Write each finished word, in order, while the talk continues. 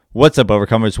What's up,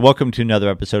 Overcomers? Welcome to another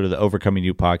episode of the Overcoming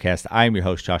You podcast. I'm your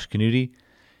host, Josh Canuti.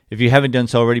 If you haven't done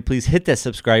so already, please hit that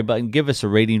subscribe button, give us a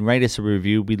rating, write us a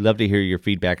review. We'd love to hear your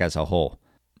feedback as a whole.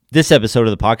 This episode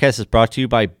of the podcast is brought to you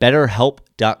by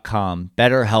BetterHelp.com.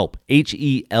 BetterHelp,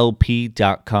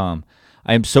 HELP.com.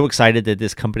 I am so excited that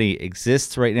this company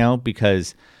exists right now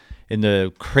because in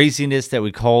the craziness that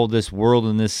we call this world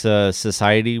and this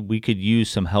society, we could use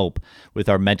some help with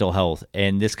our mental health,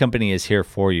 and this company is here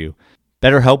for you.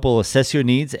 BetterHelp will assess your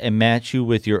needs and match you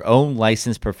with your own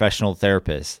licensed professional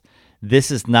therapist.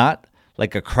 This is not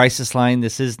like a crisis line.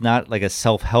 This is not like a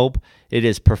self-help. It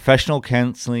is professional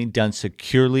counseling done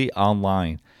securely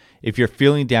online. If you're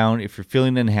feeling down, if you're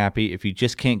feeling unhappy, if you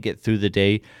just can't get through the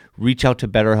day, reach out to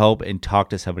BetterHelp and talk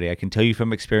to somebody. I can tell you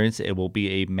from experience, it will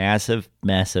be a massive,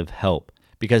 massive help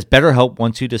because BetterHelp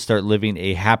wants you to start living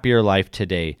a happier life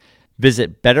today.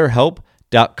 Visit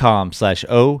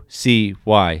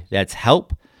BetterHelp.com/OCY. That's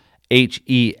help,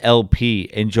 HELP,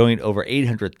 and join over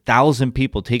 800,000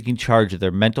 people taking charge of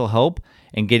their mental health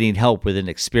and getting help with an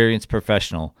experienced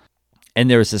professional. And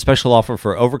there is a special offer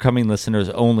for Overcoming listeners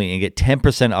only and get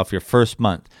 10% off your first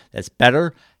month. That's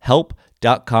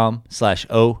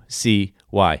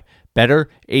BetterHelp.com/OCY.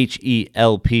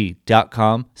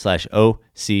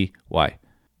 BetterHelp.com/OCY.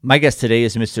 My guest today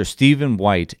is Mr. Stephen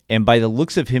White, and by the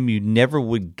looks of him, you never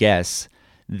would guess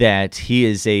that he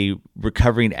is a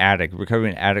recovering addict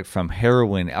from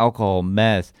heroin, alcohol,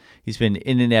 meth. He's been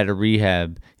in and out of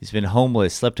rehab. He's been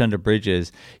homeless, slept under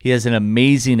bridges. He has an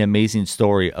amazing, amazing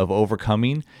story of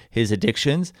overcoming his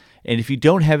addictions. And if you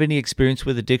don't have any experience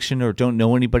with addiction or don't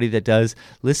know anybody that does,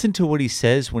 listen to what he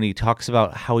says when he talks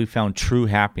about how he found true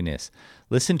happiness.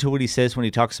 Listen to what he says when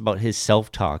he talks about his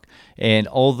self-talk and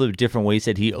all the different ways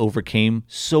that he overcame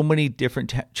so many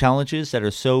different challenges that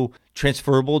are so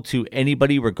transferable to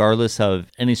anybody regardless of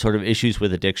any sort of issues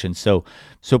with addiction. So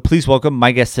please welcome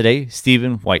my guest today,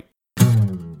 Stephen White.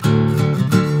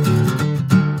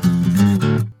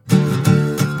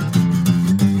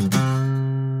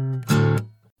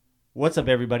 What's up,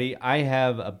 everybody? I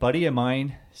have a buddy of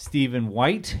mine, Stephen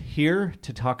White, here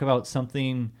to talk about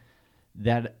something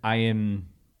that I am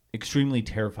extremely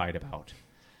terrified about.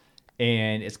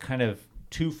 And it's kind of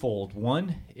twofold.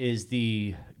 One is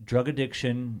the drug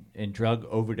addiction and drug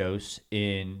overdose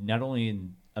in not only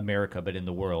in America, but in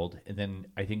the world. And then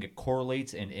I think it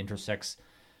correlates and intersects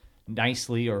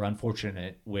nicely or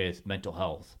unfortunate with mental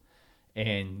health.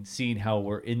 And seeing how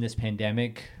we're in this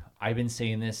pandemic, I've been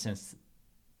saying this since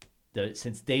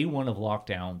day one of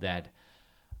lockdown that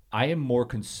I am more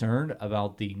concerned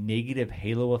about the negative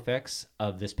halo effects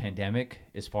of this pandemic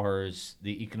as far as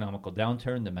the economical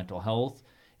downturn, the mental health,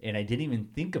 and I didn't even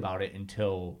think about it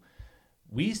until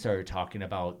we started talking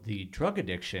about the drug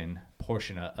addiction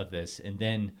portion of this. And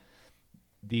then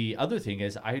the other thing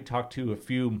is I talked to a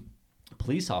few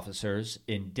police officers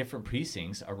in different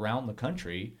precincts around the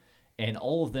country, and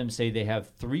all of them say they have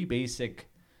three basic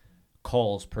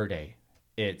calls per day.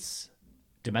 It's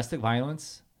domestic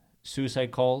violence, suicide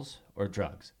calls, or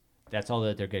drugs. That's all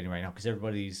that they're getting right now because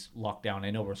everybody's locked down. I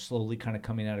know we're slowly kind of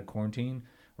coming out of quarantine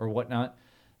or whatnot,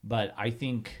 but I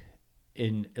think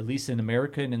at least in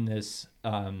America and in this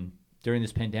during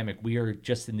this pandemic, we are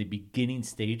just in the beginning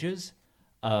stages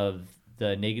of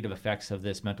the negative effects of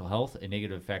this mental health and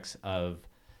negative effects of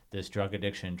this drug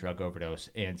addiction, drug overdose.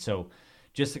 And so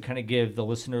just to kind of give the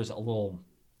listeners a little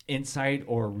insight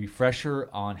or refresher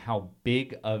on how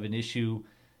big of an issue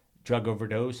drug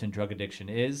overdose and drug addiction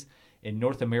is. In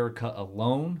North America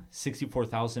alone,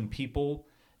 64,000 people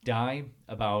die.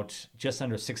 About just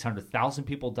under 600,000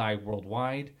 people die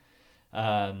worldwide.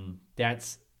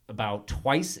 That's about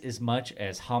twice as much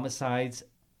as homicides,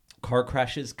 car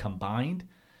crashes combined.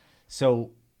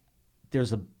 So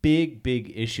there's a big,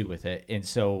 big issue with it. And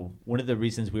so one of the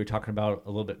reasons we were talking about a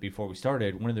little bit before we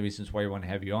started, one of the reasons why we want to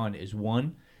have you on is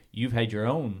one, you've had your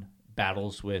own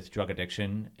battles with drug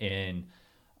addiction and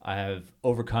I've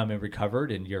overcome and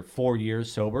recovered, and you're 4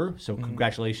 years sober. So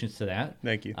congratulations to that.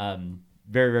 Thank you.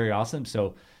 Very, very awesome.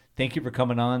 So thank you for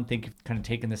coming on. Thank you for kind of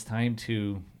taking this time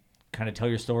to kind of tell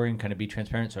your story and kind of be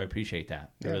transparent. So I appreciate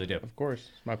that. I really do. Of course.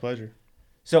 It's my pleasure.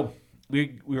 So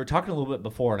we were talking a little bit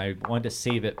before, and I wanted to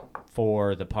save it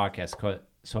for the podcast.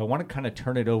 So I want to kind of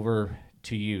turn it over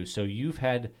to you. So you've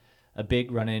had a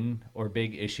big run-in or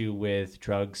big issue with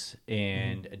drugs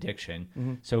and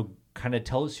addiction. So kind of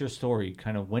tell us your story.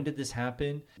 Kind of when did this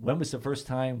happen? When was the first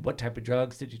time? What type of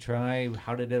drugs did you try?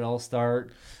 How did it all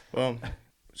start? Well,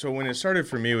 so when it started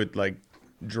for me with like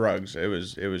drugs, it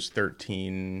was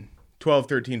 12,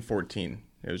 13, 14.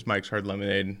 It was Mike's Hard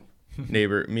Lemonade. Me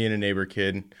and a neighbor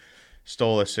kid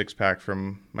stole a 6-pack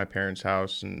from my parents'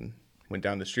 house and went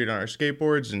down the street on our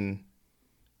skateboards and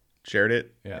shared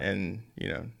it. Yeah. And,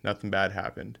 nothing bad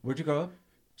happened. Where'd you grow up?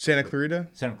 Santa Clarita.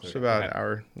 Santa Clarita. It's about Okay. an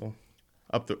hour, well,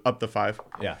 up the 5.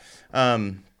 Yeah.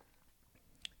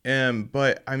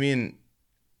 But I mean,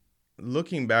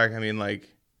 looking back, I mean,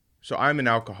 like, so I'm an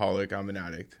alcoholic. I'm an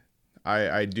addict.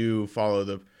 I do follow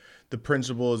the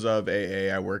principles of AA.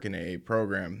 I work in an AA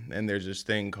program, and there's this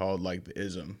thing called like the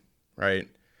ism, right?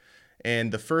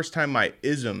 And the first time my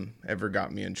ism ever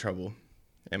got me in trouble,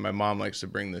 and my mom likes to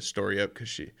bring this story up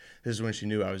because this is when she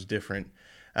knew I was different.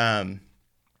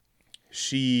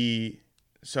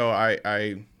 So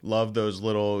I love those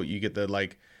little, you get the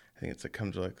like, I think it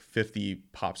comes with like 50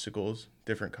 popsicles,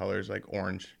 different colors, like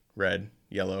orange, red,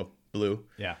 yellow, blue.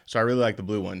 Yeah. So I really like the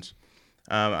blue ones.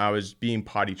 I was being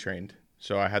potty trained.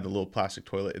 So I had the little plastic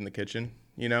toilet in the kitchen,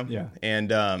 Yeah.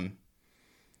 And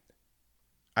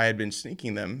I had been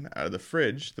sneaking them out of the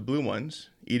fridge, the blue ones,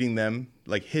 eating them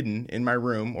like hidden in my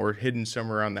room or hidden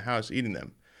somewhere around the house, eating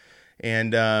them.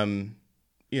 And,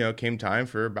 came time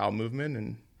for a bowel movement,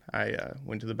 and I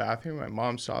went to the bathroom. My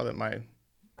mom saw that my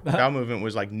bowel movement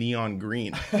was like neon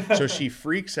green. So she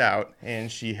freaks out and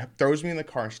she throws me in the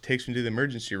car and she takes me to the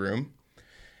emergency room.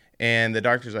 And the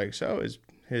doctor's like, so is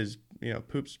his,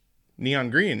 poop's neon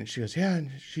green? And she goes, yeah.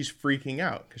 And she's freaking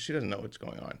out because she doesn't know what's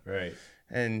going on. Right.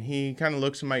 And he kind of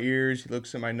looks in my ears. He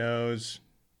looks in my nose,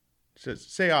 says,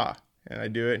 say ah. And I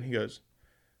do it. And he goes,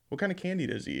 what kind of candy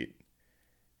does he eat?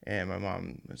 And my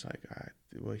mom was like,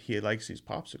 well, he likes these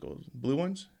popsicles, blue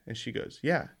ones. And she goes,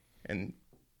 yeah. And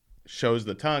shows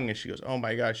the tongue. And she goes, oh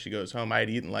my gosh. She goes home. I had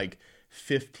eaten like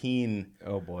 15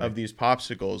 of these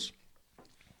popsicles.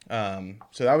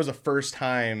 So that was the first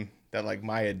time that like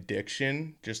my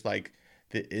addiction, just like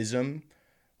the ism,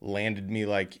 landed me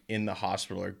like in the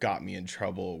hospital or got me in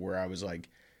trouble, where I was like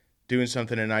doing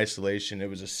something in isolation. It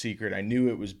was a secret. I knew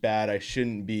it was bad. I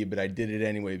shouldn't be, but I did it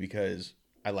anyway because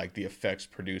I like the effects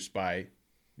produced by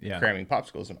cramming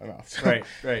popsicles in my mouth. So,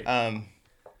 Right.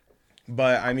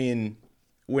 But I mean,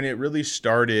 when it really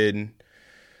started,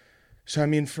 so I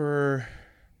mean,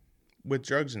 with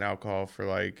drugs and alcohol,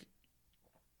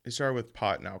 it started with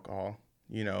pot and alcohol.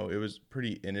 It was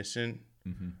pretty innocent.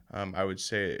 Mm-hmm. I would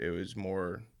say it was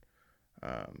more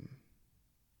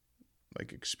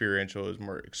like experiential. It was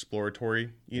more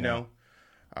exploratory, you know.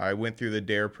 I went through the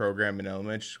DARE program in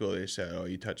elementary school. They said, oh,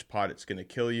 you touch pot, it's going to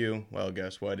kill you. Well,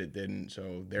 guess what? It didn't.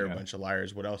 So they're a bunch of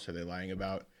liars. What else are they lying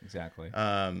about? Exactly.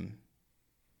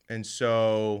 And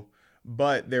so,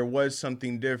 but there was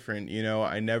something different.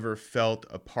 I never felt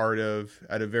a part of,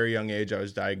 at a very young age, I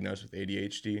was diagnosed with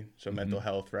ADHD. So mental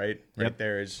health, right? Yep. Right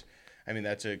there is,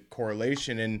 that's a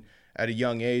correlation. And at a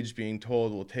young age, being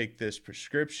told, we'll take this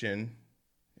prescription,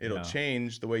 it'll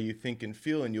change the way you think and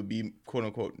feel, and you'll be quote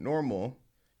unquote normal.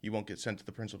 You won't get sent to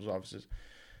the principal's offices.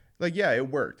 Like, yeah,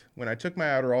 it worked. When I took my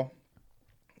Adderall,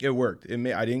 it worked. I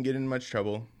didn't get in much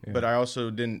trouble, but I also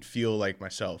didn't feel like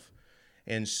myself.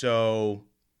 And so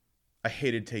I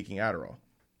hated taking Adderall.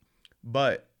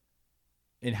 But.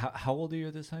 And how old are you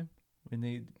at this time when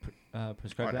they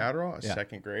prescribed on that? Adderall?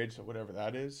 Second grade, so whatever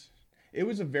that is. It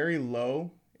was a very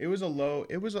low. It was a low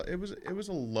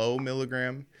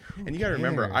milligram. And you got to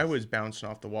remember, I was bouncing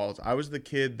off the walls. I was the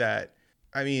kid that,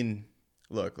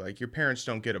 look, like your parents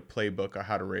don't get a playbook on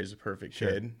how to raise a perfect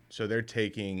kid. So they're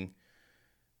taking,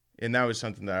 and that was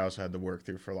something that I also had to work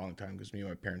through for a long time because me and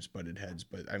my parents butted heads.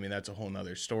 But that's a whole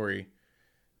nother story.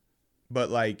 But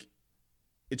like,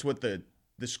 it's what the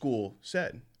school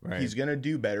said. Right. He's going to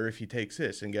do better if he takes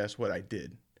this. And guess what? I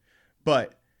did.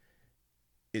 But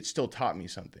it still taught me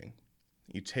something.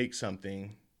 You take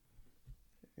something.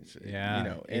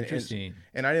 Interesting.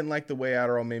 And I didn't like the way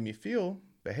Adderall made me feel.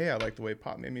 But hey, I like the way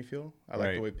pot made me feel. I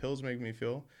like the way pills make me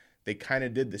feel. They kind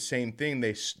of did the same thing.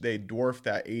 They dwarfed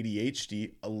that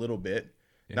ADHD a little bit,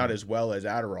 not as well as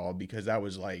Adderall, because that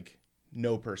was like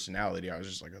no personality. I was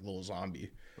just like a little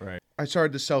zombie. Right. I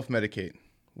started to self-medicate.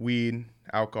 Weed,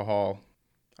 alcohol.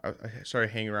 I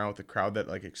started hanging around with a crowd that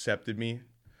like accepted me.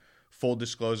 Full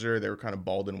disclosure, they were kind of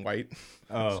bald and white.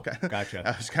 Gotcha.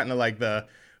 I was kind of like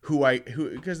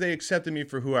because they accepted me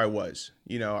for who I was.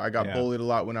 I got bullied a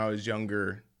lot when I was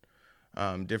younger,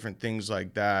 different things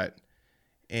like that.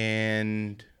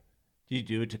 And did you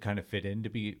do it to kind of fit in in the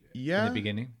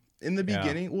beginning? In the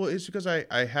beginning, well, it's because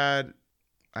I had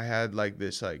like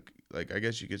this like I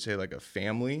guess you could say like a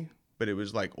family, but it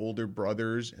was like older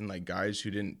brothers and like guys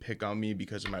who didn't pick on me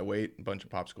because of my weight. A bunch of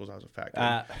popsicles. I was a fat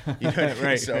kid. You know what I mean?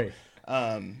 Right. So right.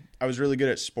 I was really good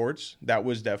at sports. That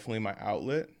was definitely my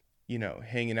outlet.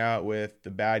 Hanging out with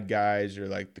the bad guys or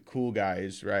like the cool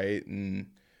guys, right? And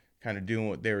kind of doing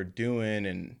what they were doing.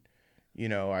 And,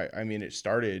 it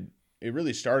started it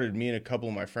really started, me and a couple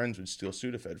of my friends would steal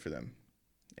Sudafed for them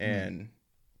and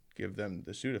give them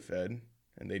the Sudafed,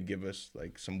 and they'd give us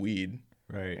like some weed.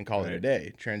 Right. And call it a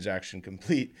day. Transaction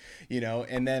complete, you know.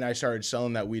 And then I started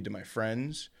selling that weed to my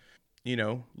friends. You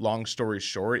know, long story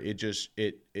short,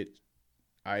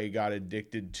 I got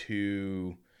addicted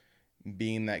to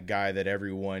being that guy that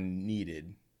everyone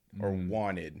needed or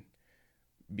wanted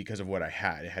because of what I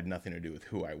had. It had nothing to do with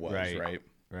who I was, right?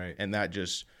 Right. And that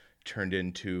just turned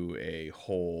into a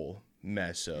whole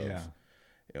mess of,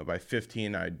 you know, by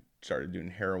 15, I started doing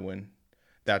heroin.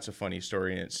 That's a funny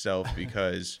story in itself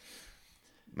because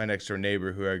my next door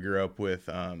neighbor who I grew up with,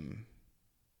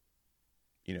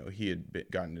 you know, he had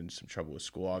gotten into some trouble with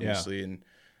school, obviously, and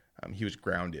he was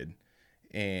grounded.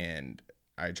 And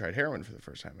I tried heroin for the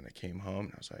first time, and I came home,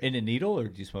 and I was like... In a needle, or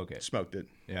did you smoke it? Smoked it.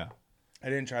 Yeah. I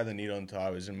didn't try the needle until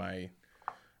I was in my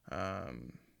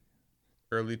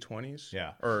early 20s.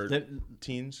 Yeah. Or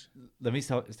teens. Let me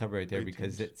stop right there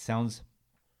because it sounds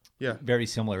very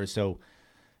similar. So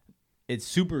it's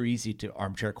super easy to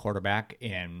armchair quarterback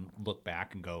and look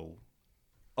back and go,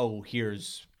 oh,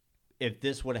 if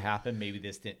this would have happened, maybe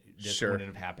this wouldn't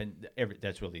have happened.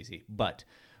 That's real easy. But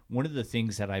one of the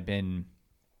things that I've been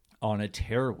on a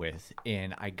tear with,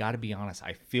 and I got to be honest,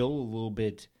 I feel a little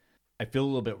bit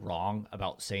wrong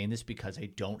about saying this because I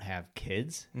don't have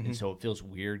kids. And so it feels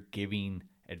weird giving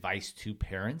advice to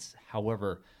parents.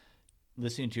 However,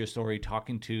 listening to your story,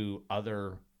 talking to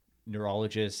other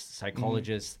neurologists,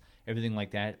 psychologists, everything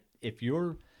like that, if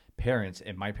your parents,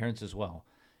 and my parents as well,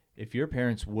 if your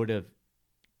parents would have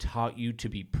taught you to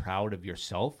be proud of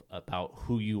yourself about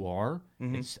who you are,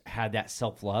 it's had that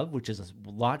self-love, which is a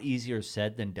lot easier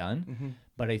said than done.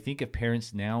 But I think if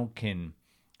parents now can,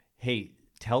 hey,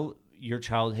 tell your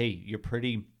child, hey, you're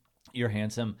pretty, you're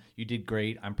handsome, you did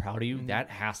great, I'm proud of you. That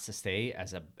has to stay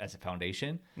as a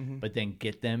foundation. But then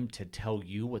get them to tell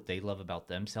you what they love about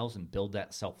themselves and build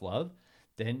that self-love.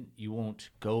 Then you won't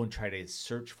go and try to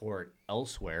search for it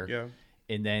elsewhere. Yeah.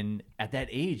 And then at that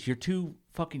age, you're too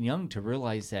fucking young to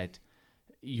realize that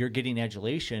you're getting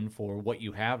adulation for what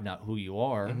you have, not who you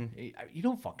are. You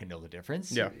don't fucking know the difference.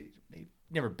 Yeah. You've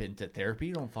never been to therapy.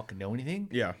 You don't fucking know anything.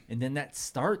 Yeah. And then that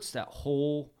starts that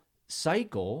whole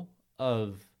cycle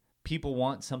of people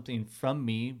want something from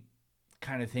me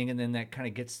kind of thing. And then that kind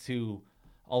of gets to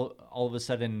all of a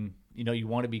sudden, you know, you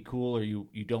want to be cool or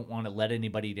you don't want to let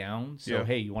anybody down. So,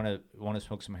 hey, you want to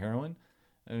smoke some heroin?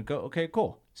 And go, okay,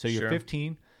 cool. So you're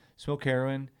 15, smoke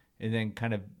heroin, and then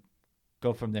kind of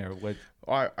go from there.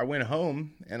 I went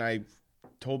home and I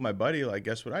told my buddy, like,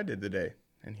 guess what I did today?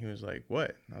 And he was like,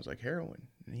 what? And I was like, heroin.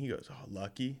 And he goes, oh,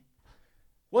 lucky.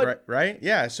 What? Right?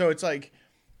 Yeah. So it's like,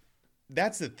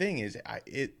 that's the thing is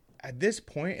at this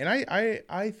point, and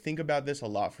I think about this a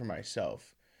lot for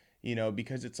myself, you know,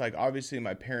 because it's like, obviously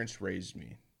my parents raised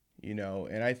me, you know,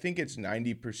 and I think it's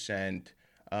 90%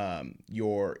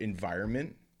 your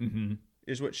environment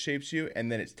is what shapes you,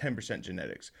 and then it's 10%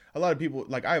 genetics. A lot of people,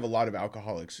 like I have a lot of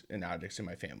alcoholics and addicts in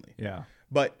my family. Yeah.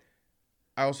 But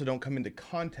I also don't come into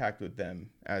contact with them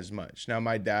as much. Now,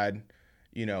 my dad,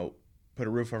 you know, put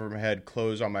a roof over my head,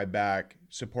 clothes on my back,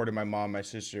 supported my mom, my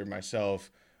sister,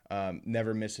 myself,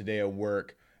 never missed a day of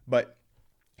work. But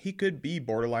he could be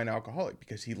borderline alcoholic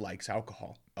because he likes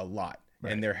alcohol a lot.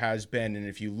 Right. And there has been, and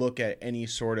if you look at any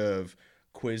sort of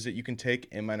quiz that you can take,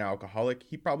 am I an alcoholic?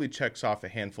 He probably checks off a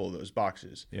handful of those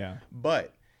boxes. Yeah.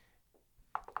 But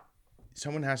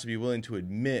someone has to be willing to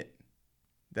admit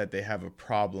that they have a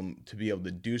problem to be able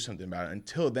to do something about it.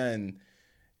 Until then,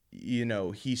 you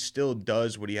know, he still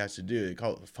does what he has to do. They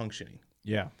call it functioning.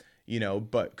 Yeah. You know,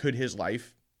 but could his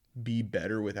life be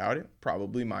better without it?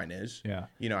 Probably mine is. Yeah.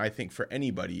 You know, I think for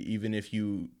anybody, even if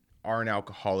you are an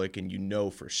alcoholic and you know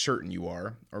for certain you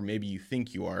are, or maybe you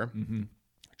think you are,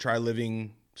 try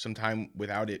living some time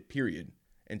without it, period,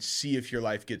 and see if your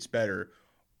life gets better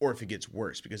or if it gets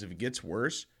worse. Because if it gets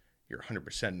worse, you're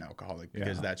 100% an alcoholic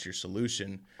because that's your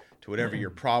solution to whatever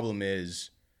your problem is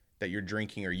that you're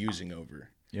drinking or using over.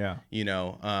 Yeah. You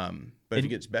know, but if it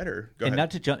gets better, go ahead. And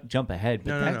not to jump ahead,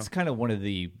 but that's kind of one of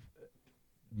the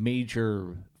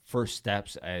major first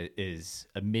steps is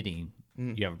admitting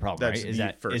you have a problem, That's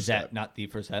right? Is step. that not the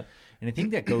first step? And I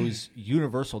think that goes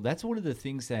universal. That's one of the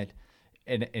things that,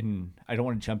 and I don't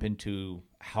want to jump into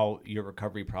how your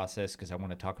recovery process, because I want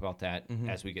to talk about that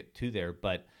as we get to there,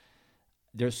 but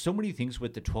there's so many things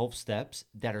with the 12 steps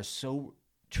that are so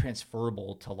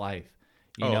transferable to life.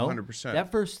 You know, 100%.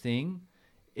 That first thing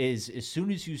is as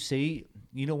soon as you say,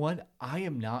 you know what, I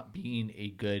am not being a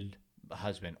good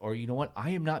husband, or you know what, I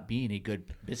am not being a good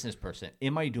business person.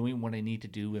 Am I doing what I need to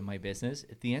do in my business?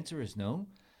 If the answer is no,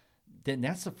 then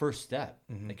that's the first step.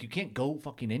 Like, you can't go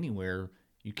fucking anywhere.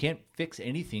 You can't fix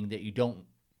anything that you don't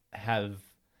have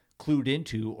clued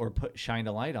into or shine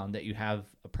a light on that you have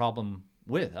a problem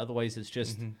with. Otherwise, it's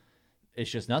just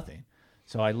nothing.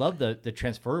 So I love the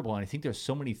transferable, and I think there's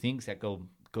so many things that go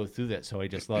through that. So I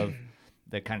just love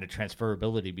the kind of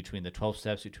transferability between the 12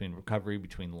 steps, between recovery,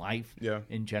 between life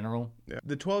in general. Yeah.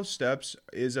 The 12 steps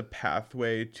is a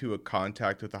pathway to a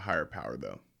contact with a higher power,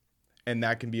 though. And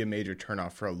that can be a major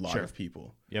turnoff for a lot of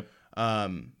people. Yep.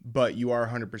 But you are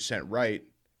 100% right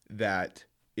that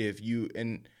if you,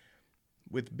 and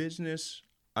with business,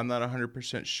 I'm not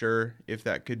 100% sure if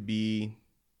that could be,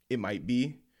 it might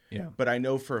be. Yeah. But I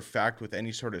know for a fact with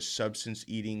any sort of substance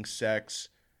eating, sex,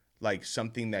 like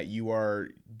something that you are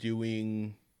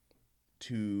doing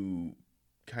to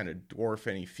kind of dwarf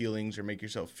any feelings or make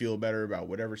yourself feel better about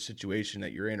whatever situation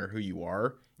that you're in or who you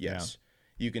are, yes,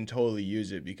 you can totally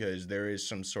use it because there is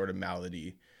some sort of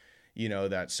malady, you know,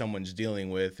 that someone's dealing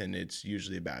with, and it's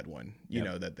usually a bad one, you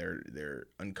know, that they're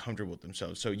uncomfortable with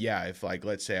themselves. So yeah, if like,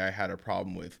 let's say I had a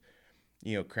problem with,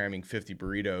 you know, cramming 50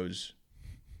 burritos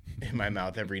in my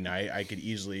mouth every night, I could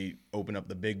easily open up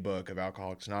the big book of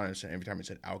Alcoholics Anonymous, and every time I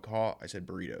said alcohol, I said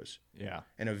burritos. Yeah.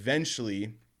 And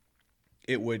eventually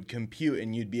it would compute,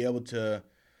 and you'd be able to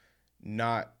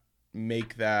not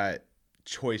make that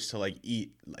choice to like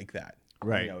eat like that.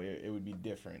 Right. You know, it would be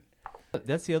different.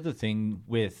 That's the other thing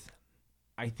with,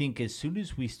 I think as soon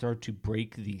as we start to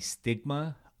break the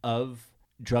stigma of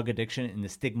drug addiction and the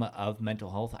stigma of mental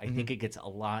health, I think it gets a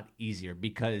lot easier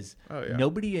because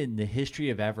nobody in the history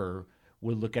of ever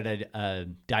would look at a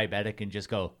diabetic and just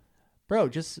go, bro,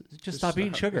 just stop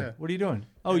eating sugar. Yeah. What are you doing?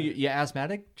 Oh, you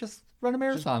asthmatic? Just run a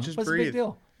marathon. Just What's the breathe. big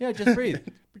deal? Yeah, just breathe.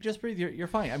 Just breathe. You're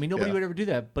fine. I mean, nobody Yeah. would ever do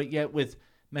that. But yet with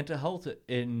mental health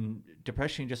and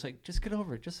depression, just get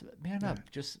over it. Just man up.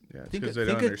 Just Yeah, it's think 'cause of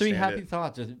they don't 3 understand happy it.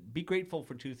 thoughts. Be grateful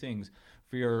for 2 things.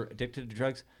 For you're addicted to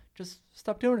drugs, just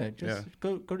stop doing it. Just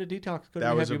go to detox. Go to That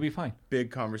rehab. was a You'll be fine.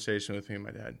 big conversation with me and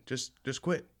my dad. Just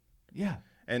quit. Yeah,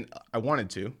 And I wanted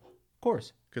to, of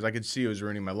course. because I could see it was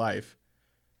ruining my life.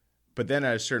 But then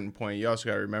at a certain point, you also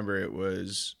got to remember it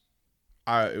was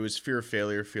fear of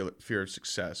failure, fear of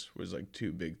success was like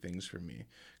 2 big things for me,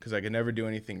 because I could never do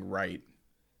anything right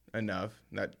enough.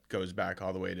 And that goes back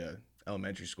all the way to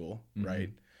elementary school,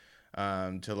 right?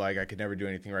 To like, I could never do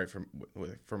anything right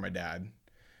for my dad.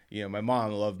 You know, my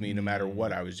mom loved me no matter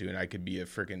what I was doing. I could be a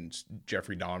freaking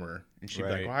Jeffrey Dahmer, and she'd be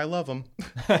like, "Well, I love him.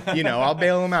 You know, I'll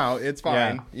bail him out. It's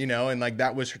fine." Yeah. You know, and like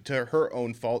that was to her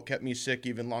own fault, kept me sick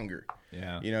even longer.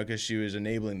 Yeah. You know, because she was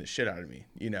enabling the shit out of me.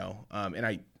 You know, and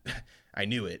I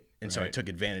knew it, and so I took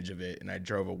advantage of it, and I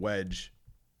drove a wedge,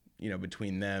 you know,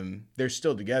 between them. They're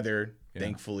still together,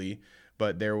 thankfully,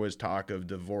 but there was talk of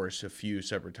divorce a few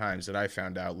separate times that I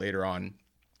found out later on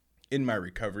in my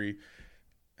recovery.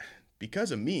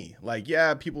 Because of me. Like,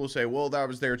 yeah, people will say, well, that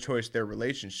was their choice, their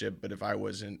relationship. But if I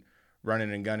wasn't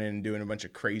running and gunning and doing a bunch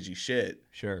of crazy shit,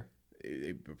 Sure.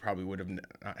 it probably would have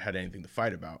not had anything to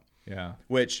fight about. Yeah.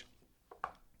 Which,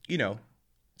 you know,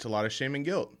 it's a lot of shame and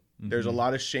guilt. There's a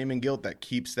lot of shame and guilt that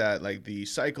keeps that, like the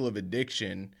cycle of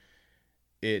addiction.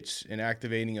 It's an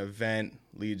activating event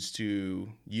leads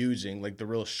to using, like the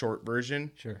real short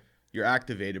version. Sure. You're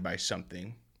activated by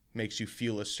something. Makes you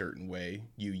feel a certain way,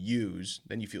 you use,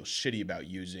 then you feel shitty about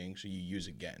using, so you use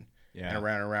again. Yeah. And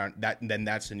around that, and then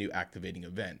that's a new activating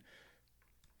event.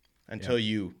 Until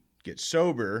you get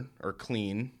sober or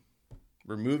clean,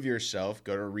 remove yourself,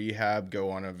 go to rehab, go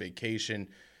on a vacation,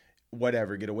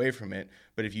 whatever, get away from it.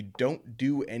 But if you don't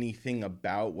do anything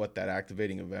about what that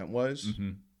activating event was,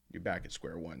 you're back at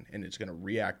square one, and it's going to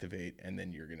reactivate, and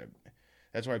then you're going to,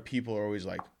 that's why people are always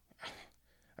like,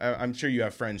 I'm sure you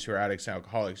have friends who are addicts and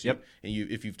alcoholics. Yep. And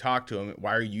if you've talked to them,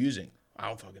 why are you using? I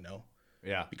don't fucking know.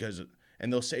 Yeah.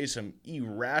 And they'll say some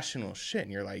irrational shit,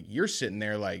 and you're like, you're sitting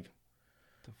there like,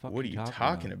 The fuck what are you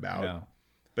talking about? Yeah.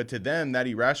 But to them, that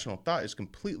irrational thought is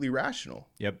completely rational.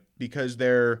 Yep. Because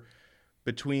they're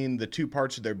between the 2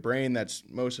 parts of their brain that's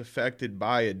most affected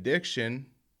by addiction,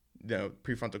 the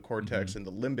prefrontal cortex and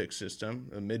the limbic system,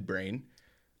 the midbrain,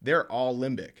 they're all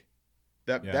limbic.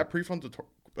 That prefrontal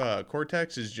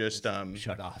cortex is just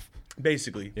Shut off.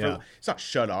 basically it's not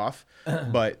shut off,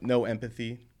 but no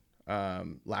empathy,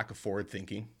 lack of forward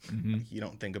thinking. Like, you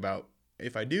don't think about,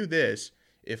 if I do this,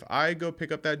 if I go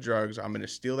pick up that drugs, I'm going to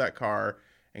steal that car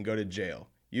and go to jail.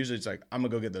 Usually it's like, I'm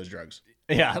going to go get those drugs.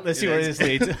 Yeah, let's see where this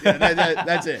leads.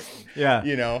 That's it. Yeah.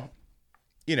 You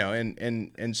know,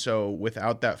 and so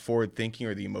without that forward thinking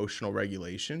or the emotional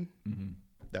regulation,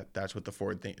 that's what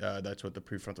the that's what the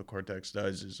prefrontal cortex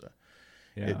does is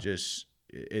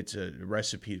it's a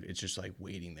recipe. It's just like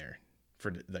waiting there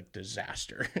for like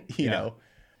disaster, you Yeah. know?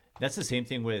 That's the same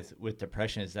thing with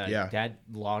depression, is that Yeah. that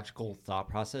logical thought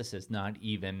process is not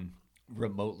even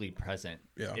remotely present.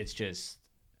 Yeah. It's just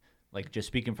like, just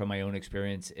speaking from my own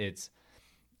experience, it's,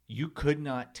 you could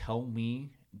not tell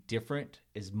me different.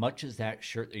 As much as that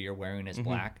shirt that you're wearing is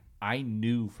black, I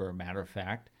knew for a matter of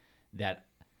fact that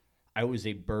I was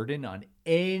a burden on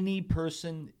any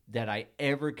person that I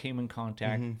ever came in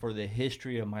contact for the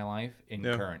history of my life in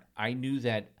current. I knew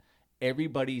that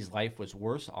everybody's life was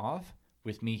worse off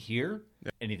with me here,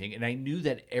 anything. And I knew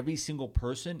that every single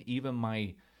person, even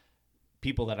my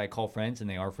people that I call friends, and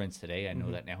they are friends today, I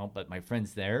know that now, but my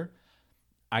friends there,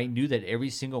 I knew that every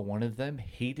single one of them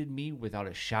hated me without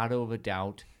a shadow of a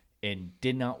doubt and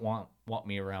did not want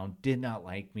me around, did not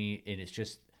like me. And it's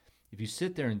just, if you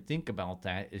sit there and think about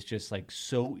that, it's just like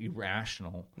so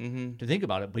irrational to think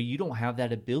about it. But you don't have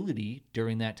that ability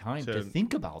during that time to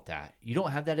think about that. You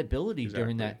don't have that ability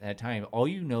during that time. All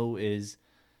you know is,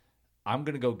 I'm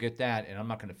going to go get that, and I'm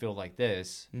not going to feel like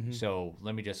this. So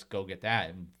let me just go get that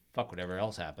and fuck whatever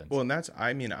else happens. Well, and that's,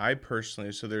 I mean, I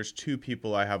personally, so there's two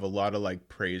people I have a lot of like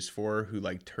praise for who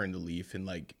like turn the leaf and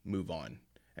like move on.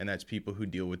 And that's people who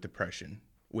deal with depression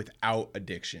without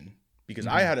addiction, because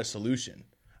I had a solution.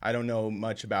 I don't know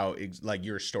much about like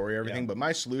your story or everything, but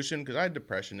my solution, because I had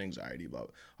depression, anxiety,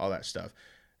 all that stuff.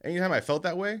 Anytime I felt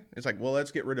that way, it's like, well, let's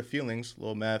get rid of feelings. A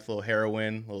little meth, a little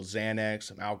heroin, a little Xanax,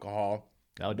 some alcohol.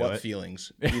 That'll do What it.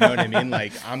 feelings? You know what I mean?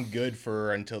 Like, I'm good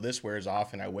for until this wears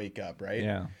off and I wake up, right?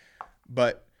 Yeah.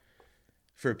 But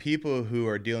for people who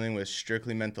are dealing with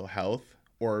strictly mental health,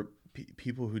 or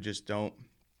people who just don't,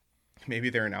 maybe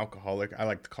they're an alcoholic. I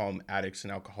like to call them addicts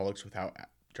and alcoholics without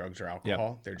drugs or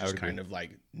alcohol. They're just kind of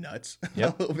like nuts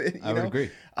a little bit. I would agree.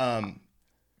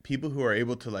 People who are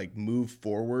able to like move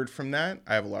forward from that,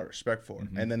 I have a lot of respect for.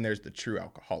 And then there's the true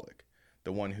alcoholic,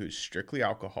 the one who's strictly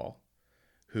alcohol,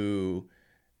 who,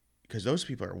 because those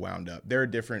people are wound up. They're a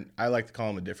different, I like to call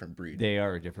them a different breed. They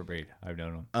are a different breed. I've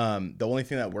known them. The only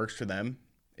thing that works for them,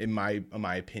 in my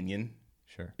opinion,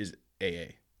 Sure. is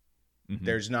AA.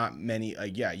 There's not many,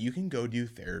 like, yeah, you can go do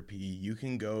therapy. You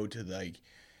can go to like,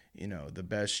 you know, the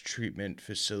best treatment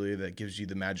facility that gives you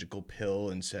the magical pill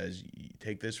and says, you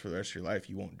take this for the rest of your life,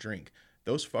 you won't drink.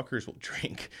 Those fuckers will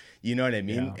drink. You know what I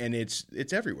mean? Yeah. And it's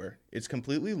everywhere. It's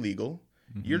completely legal.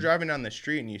 You're driving down the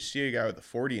street and you see a guy with a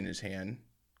 40 in his hand,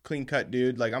 clean cut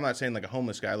dude. Like, I'm not saying like a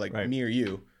homeless guy, like me or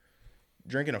you,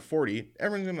 drinking a 40.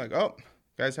 Everyone's gonna be like, oh,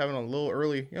 guy's having a little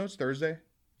early. You know, it's Thursday.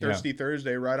 Thirsty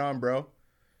Thursday. Right on, bro.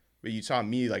 But you saw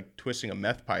me like twisting a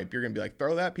meth pipe. You're gonna be like,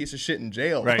 throw that piece of shit in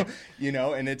jail. Right. You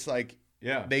know, and it's like,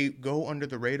 Yeah. they go under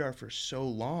the radar for so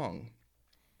long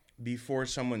before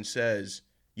someone says,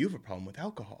 you have a problem with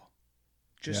alcohol.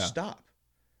 Just stop.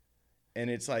 And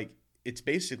it's like, it's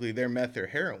basically their meth or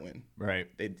heroin. Right.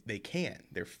 They can't.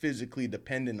 They're physically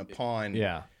dependent upon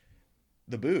Yeah.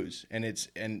 the booze.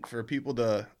 And for people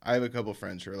to, I have a couple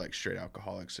friends who are like straight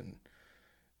alcoholics, and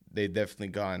they've definitely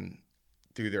gone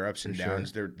through their ups and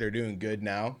downs. They're doing good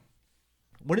now.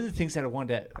 One of the things that I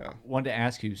wanted to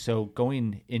ask you, so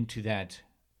going into that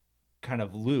kind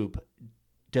of loop,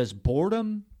 does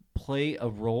boredom play a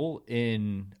role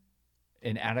in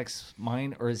an addict's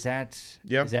mind, or is that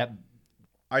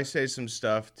I say some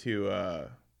stuff to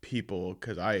people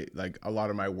because I like a lot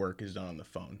of my work is done on the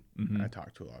phone. I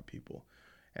talk to a lot of people,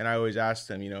 and I always ask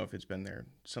them, you know, if it's been their,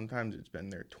 sometimes it's been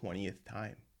their 20th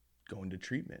time going to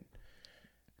treatment.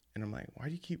 And I'm like, why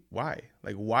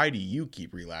do you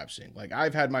keep relapsing? Like,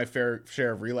 I've had my fair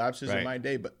share of relapses in my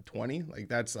day, but 20, like,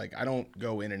 that's like, I don't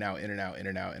go in and out, in and out, in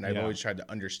and out. And I've always tried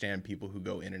to understand people who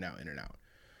go in and out, in and out.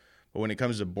 But when it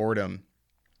comes to boredom,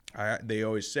 they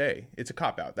always say it's a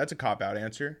cop out. That's a cop out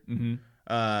answer.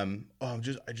 I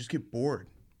just get bored.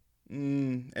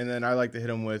 And then I like to hit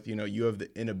them with, you know, you have the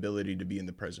inability to be in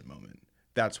the present moment.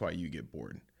 That's why you get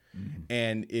bored.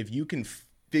 And if you can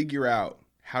figure out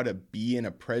how to be in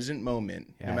a present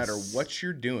moment, no matter what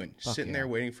you're doing, sitting there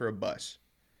waiting for a bus,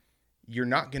 you're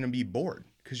not going to be bored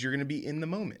because you're going to be in the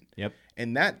moment. Yep.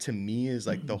 And that to me is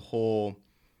like the whole,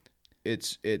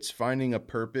 it's finding a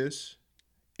purpose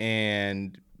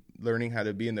and learning how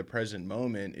to be in the present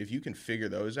moment. If you can figure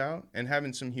those out, and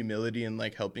having some humility and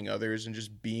like helping others and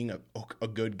just being a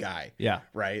good guy. Yeah.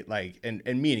 Right. Like, and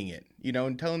meaning it, you know,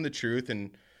 and telling the truth,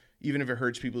 and even if it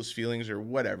hurts people's feelings or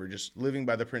whatever, just living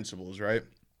by the principles, right?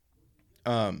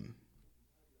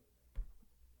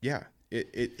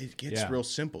 It gets real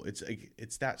simple.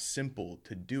 It's that simple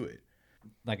to do it.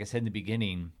 Like I said in the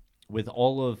beginning, with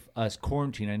all of us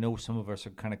quarantine, I know some of us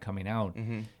are kind of coming out,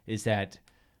 is that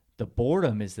the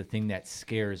boredom is the thing that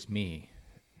scares me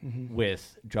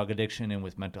with drug addiction and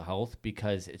with mental health,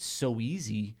 because it's so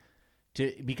easy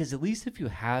Because at least if you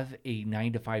have a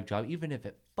 9 to 5 job, even if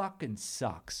it fucking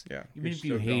sucks, Yeah, even you're if you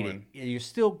still hate going. it, you're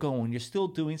still going, you're still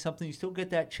doing something, you still get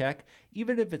that check,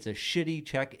 even if it's a shitty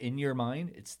check in your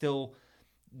mind, it's still,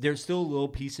 there's still a little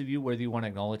piece of you, whether you want to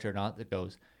acknowledge it or not, that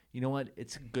goes, you know what,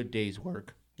 it's a good day's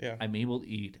work. Yeah. I'm able to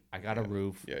eat. I got a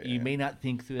roof. Yeah, You yeah. may not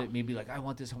think through it. Maybe like, I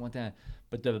want this, I want that.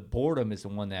 But the boredom is the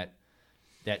one that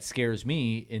scares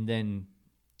me. And then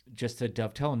just to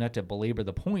dovetail, not to belabor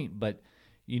the point, but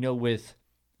with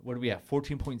what are we at?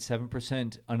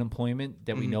 14.7% unemployment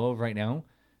that we know of right now.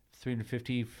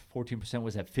 14%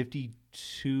 was at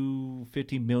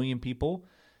 50 million people.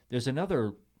 There's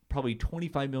another probably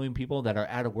 25 million people that are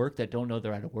out of work that don't know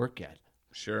they're out of work yet.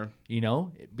 Sure.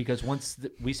 Because once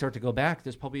we start to go back,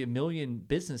 there's probably 1 million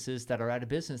businesses that are out of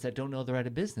business that don't know they're out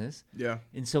of business. Yeah.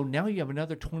 And so now you have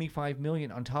another 25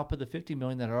 million on top of the 50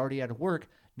 million that are already out of work.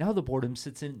 Now the boredom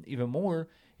sits in even more.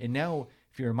 And now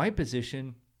if you're in my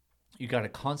position, you got to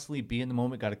constantly be in the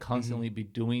moment, got to constantly be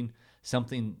doing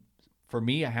something. For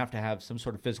me, I have to have some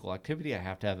sort of physical activity. I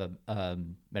have to have a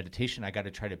meditation. I got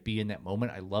to try to be in that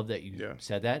moment. I love that you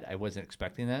said that. I wasn't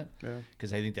expecting that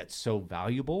because I think that's so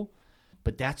valuable.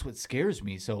 But that's what scares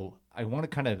me. So I want to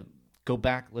kind of go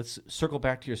back. Let's circle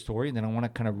back to your story. And then I want to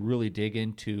kind of really dig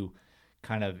into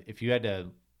kind of if you had to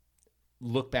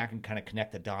look back and kind of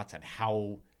connect the dots on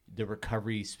how the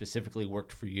recovery specifically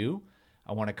worked for you.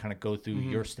 I want to kind of go through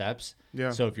your steps. Yeah.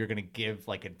 So if you're going to give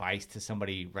like advice to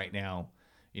somebody right now,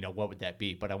 what would that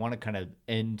be? But I want to kind of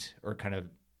end or kind of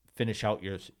finish out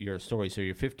your story. So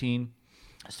you're 15,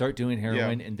 start doing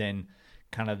heroin, and then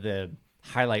kind of the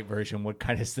highlight version, what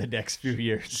kind of is the next few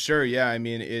years? Sure. Yeah. I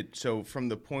mean, so from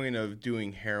the point of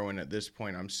doing heroin at this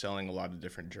point, I'm selling a lot of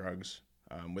different drugs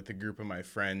with a group of my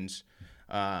friends.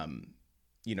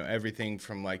 Everything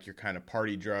from like your kind of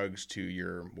party drugs to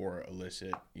your more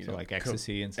illicit, so like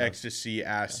ecstasy and stuff. Ecstasy,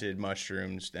 acid,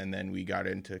 mushrooms. And then we got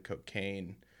into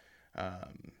cocaine,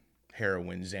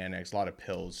 heroin, Xanax, a lot of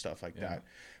pills, stuff like that.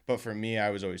 But for me,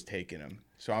 I was always taking them.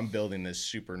 So I'm building this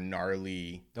super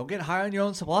gnarly. Don't get high on your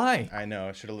own supply. I know.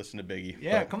 I should have listened to Biggie.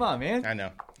 Yeah, come on, man. I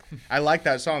know. I liked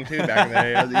that song too back in the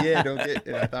day. I was like, don't get.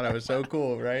 And I thought I was so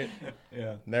cool, right?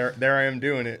 Yeah. There I am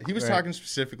doing it. He was talking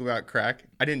specifically about crack.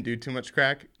 I didn't do too much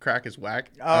crack. Crack is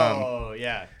whack. Oh,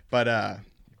 yeah. But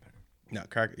no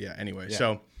crack. Yeah. Anyway,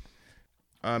 so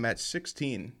at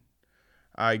 16,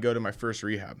 I go to my first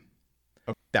rehab.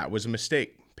 That was a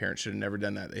mistake. Parents should have never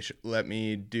done that. They should let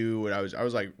me do what I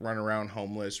was like running around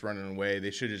homeless, running away.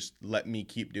 They should have just let me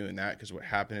keep doing that because what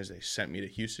happened is they sent me to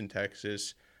Houston,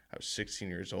 Texas. I was 16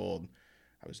 years old.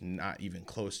 I was not even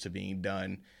close to being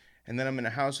done. And then I'm in a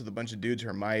house with a bunch of dudes who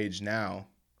are my age now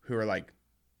who are like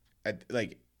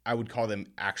I would call them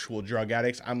actual drug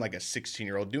addicts. I'm like a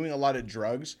 16-year-old doing a lot of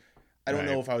drugs. I don't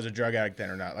know if I was a drug addict then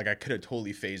or not. Like I could have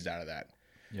totally phased out of that.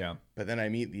 Yeah. But then I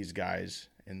meet these guys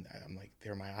and I'm like,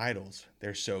 they're my idols.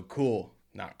 They're so cool.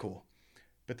 Not cool.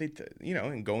 But they,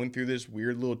 and going through this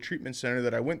weird little treatment center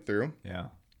that I went through,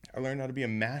 I learned how to be a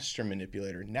master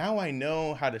manipulator. Now I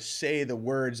know how to say the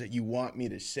words that you want me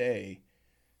to say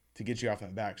to get you off my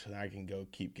back so that I can go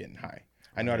keep getting high.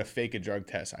 I know how to fake a drug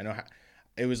test. I know how.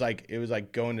 It was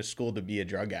like going to school to be a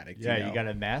drug addict. Yeah, you got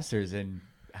a master's in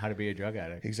how to be a drug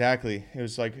addict. Exactly. It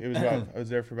was about I was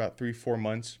there for about 3-4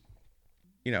 months.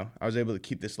 I was able to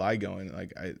keep this lie going.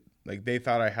 Like they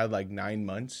thought I had like 9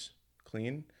 months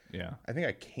clean. Yeah. I think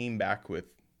I came back with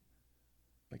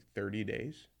like 30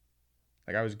 days.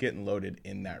 Like I was getting loaded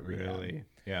in that rehab. Really?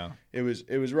 Yeah. It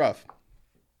was rough.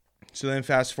 So then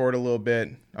fast forward a little bit,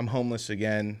 I'm homeless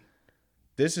again.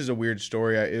 This is a weird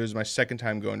story. It was my second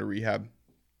time going to rehab.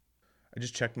 I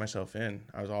just checked myself in.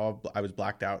 I was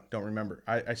blacked out. Don't remember.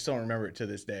 I still don't remember it to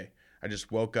this day. I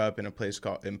just woke up in a place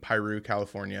in Piru,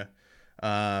 California.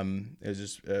 It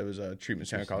was a treatment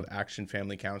center called Action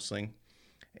Family Counseling.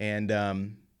 And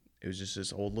it was just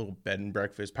this old little bed and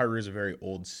breakfast. Piru is a very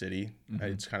old city. Mm-hmm.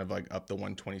 It's kind of like up the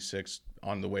 126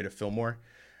 on the way to Fillmore.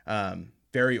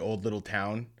 Very old little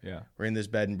town. Yeah. We're in this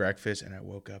bed and breakfast, and I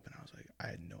woke up and I was like, I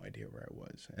had no idea where I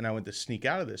was. And I went to sneak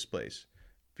out of this place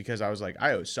because I was like,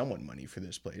 I owe someone money for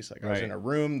this place. Like I was in a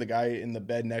room. The guy in the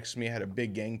bed next to me had a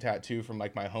big gang tattoo from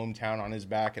like my hometown on his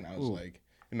back. And I was like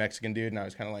a Mexican dude. And I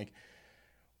was kind of like,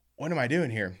 what am I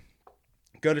doing here?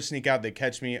 Go to sneak out. They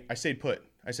catch me. I stayed put.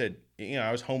 I said,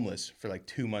 I was homeless for like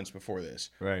 2 months before this.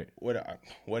 Right.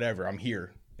 Whatever. I'm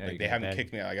here. Yeah, like they haven't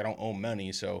kicked me out. Like I don't owe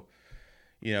money. So,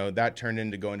 that turned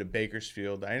into going to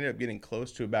Bakersfield. I ended up getting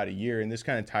close to about a year. And this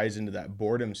kind of ties into that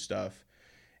boredom stuff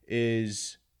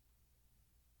is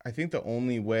I think the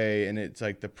only way, and it's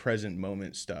like the present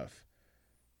moment stuff,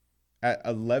 at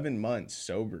 11 months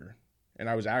sober, and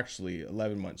I was actually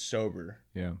 11 months sober.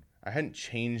 Yeah. I hadn't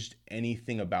changed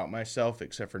anything about myself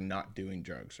except for not doing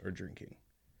drugs or drinking.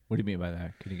 What do you mean by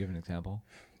that? Can you give an example?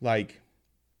 Like,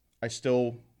 I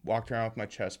still walked around with my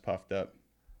chest puffed up.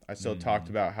 I still talked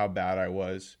about how bad I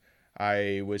was.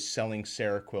 I was selling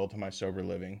Seroquel to my sober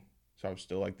living. So I was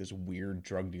still like this weird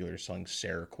drug dealer selling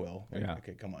Seroquel. Like, Yeah.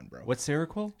 okay, come on, bro. What's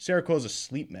Seroquel? Seroquel is a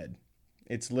sleep med.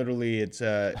 It's literally it's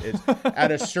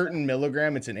at a certain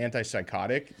milligram, it's an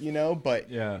antipsychotic, you know, but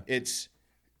Yeah. it's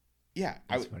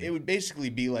That's funny. it would basically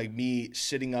be like me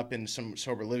sitting up in some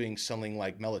sober living selling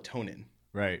like melatonin,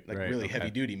 Right. like right. really okay.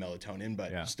 heavy duty melatonin,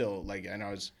 but Yeah. still like, and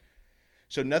I was,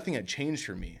 so nothing had changed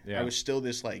for me. Yeah. I was still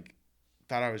this like,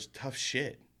 thought I was tough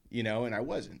shit, you know, and I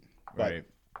wasn't. But Right.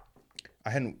 I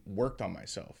hadn't worked on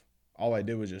myself. All I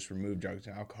did was just remove drugs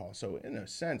and alcohol. So in a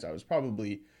sense, I was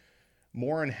probably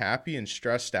more unhappy and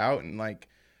stressed out and like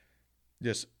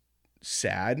just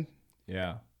sad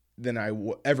Yeah. than I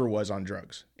ever was on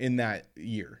drugs in that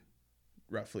year,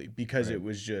 roughly, because Right. it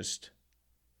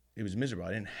was miserable.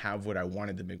 I didn't have what I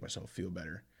wanted to make myself feel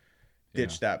better.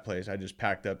 Ditched that place. I just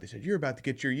packed up. They said, "You're about to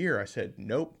get your year." I said,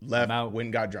 "Nope." Left, I'm out. went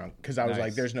and got drunk because I was like,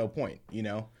 Nice. "There's no point, you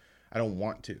know. I don't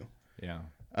want to." Yeah.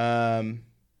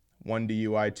 1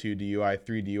 DUI, 2 DUI,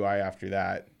 3 DUI after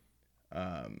that,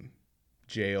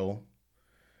 jail.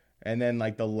 And then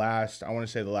like I want to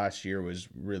say the last year was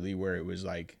really where it was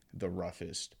like the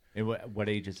roughest. And what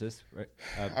age is this? Right.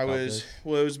 It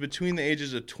was between the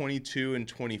ages of 22 and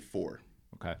 24.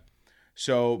 Okay.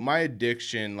 So my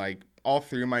addiction, like all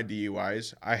 3 of my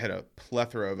DUIs, I had a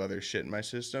plethora of other shit in my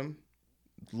system.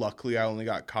 Luckily, I only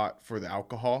got caught for the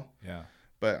alcohol. Yeah.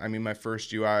 But I mean, my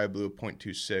first DUI, I blew a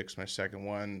 .26. My second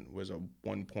one was a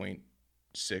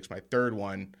 1.6. My third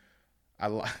one,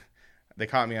 they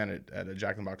caught me at a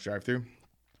Jack in the Box drive-thru,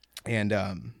 and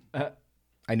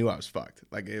I knew I was fucked.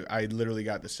 Like I literally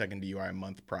got the second DUI a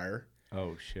month prior,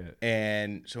 Oh shit.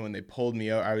 and so when they pulled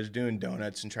me out, I was doing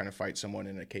donuts and trying to fight someone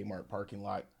in a Kmart parking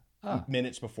lot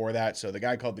minutes before that. So the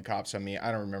guy called the cops on me.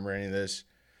 I don't remember any of this.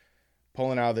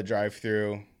 Pulling out of the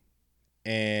drive-thru,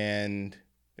 and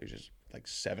there's just like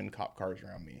 7 cop cars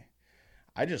around me.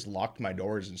 I just locked my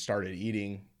doors and started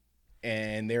eating.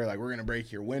 And they were like, "We're going to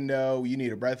break your window. You need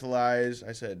to breathalyze."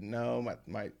 I said, "No,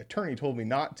 my attorney told me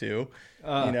not to."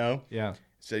 You know? Yeah.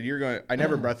 Said, I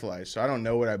never breathalyzed. So I don't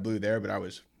know what I blew there, but I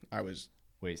was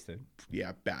Wasted.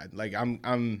 yeah, bad. Like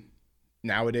I'm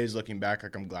nowadays looking back,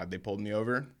 like I'm glad they pulled me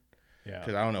over. Yeah.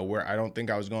 Because I don't know where, I don't think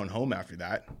I was going home after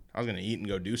that. I was going to eat and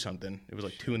go do something. It was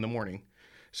like 2 a.m.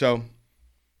 So,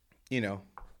 you know,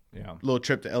 Yeah. little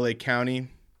trip to LA County.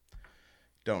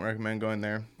 Don't recommend going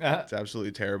there. Uh, It's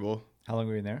absolutely terrible. how long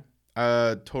were you in there?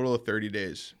 Total of 30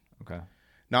 days. Okay.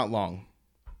 Not long.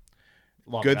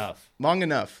 Long Good. enough. Long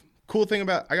enough. Cool thing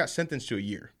about, I got sentenced to a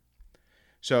year.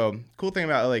 So cool thing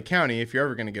about LA County, if you're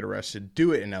ever going to get arrested,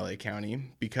 do it in LA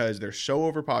County because they're so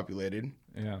overpopulated.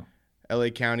 Yeah. LA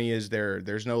County is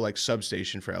there's no like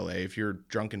substation for LA. If you're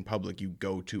drunk in public, you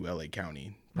go to LA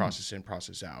County, process in,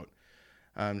 process out.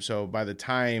 So by the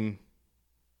time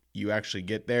you actually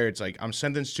get there, it's like I'm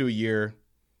sentenced to a year.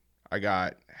 I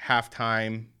got half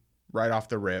time right off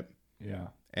the rip. Yeah.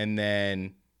 And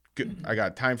then I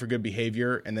got time for good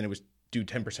behavior. And then it was do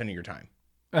 10% of your time.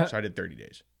 So I did 30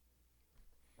 days.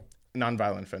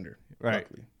 Nonviolent offender. Right.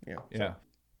 Luckily. Yeah. Yeah.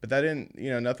 But that didn't,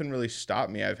 nothing really stopped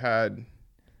me. I've had,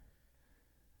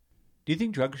 Do you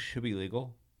think drugs should be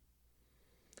legal?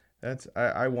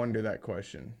 I wonder that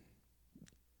question.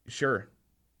 Sure.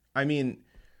 I mean,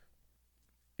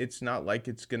 it's not like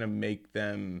it's going to make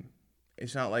them,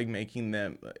 it's not like making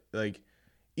them like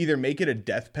either make it a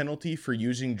death penalty for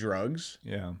using drugs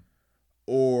Yeah.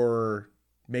 or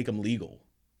make them legal.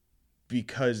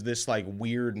 Because this like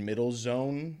weird middle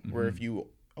zone where if you,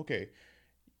 okay,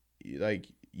 like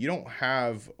you don't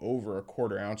have over a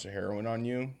quarter ounce of heroin on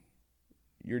you,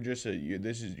 you're just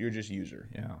user.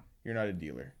 Yeah. You're not a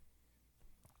dealer.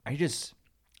 I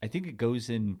think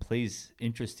it plays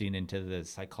interesting into the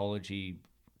psychology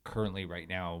currently right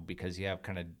now because you have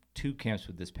kind of 2 camps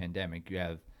with this pandemic. You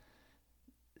have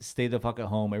stay the fuck at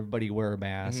home, everybody wear a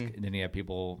mask, and then you have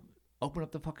people open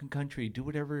up the fucking country, do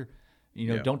whatever,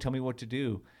 don't tell me what to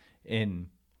do. And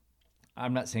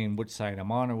I'm not saying which side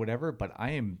I'm on or whatever, but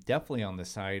I am definitely on the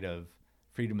side of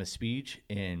freedom of speech,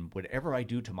 and whatever I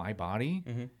do to my body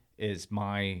is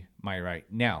my right.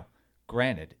 Now,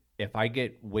 granted, if I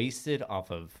get wasted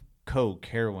off of coke,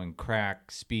 heroin,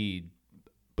 crack, speed,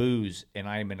 booze, and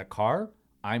I'm in a car,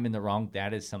 I'm in the wrong.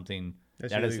 That is something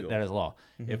that is law.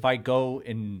 If I go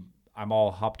and I'm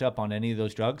all hopped up on any of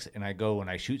those drugs and I go and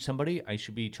I shoot somebody, I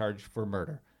should be charged for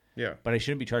murder. Yeah. But I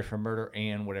shouldn't be charged for murder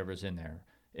and whatever's in there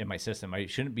in my system. I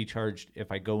shouldn't be charged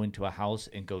if I go into a house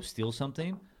and go steal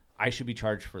something. I should be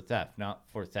charged for theft, not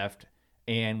for theft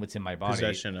and what's in my body.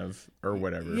 Possession of or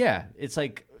whatever. Yeah, it's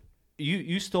like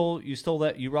you stole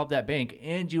that, you robbed that bank,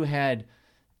 and you had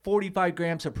 45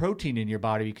 grams of protein in your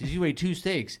body because you ate 2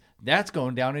 steaks. That's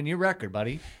going down in your record,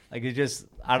 buddy. Like, it just,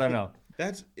 I don't know.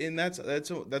 That's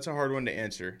a hard one to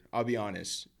answer. I'll be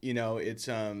honest. You know, it's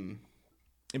And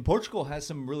Portugal has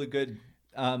some really good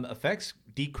effects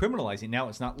decriminalizing. Now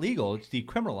it's not legal; it's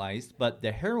decriminalized. But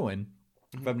the heroin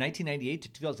from 1998 to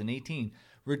 2018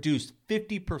 reduced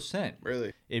 50%.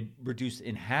 really. It reduced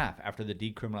in half after the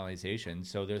decriminalization.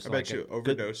 So there's I like bet you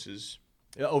overdoses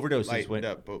overdoses lightened went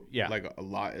up, but yeah. like a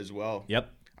lot as well.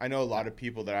 Yep. I know a lot of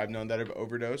people that I've known that have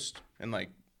overdosed and like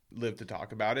live to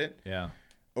talk about it. Yeah.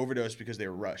 Overdosed because they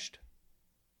were rushed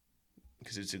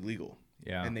because it's illegal.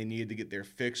 Yeah. And they needed to get their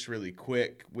fix really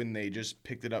quick. When they just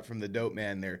picked it up from the dope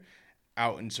man, they're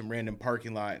out in some random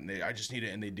parking lot and I just need it,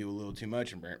 and they do a little too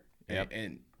much and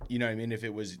you know what I mean? If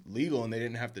it was legal and they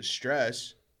didn't have to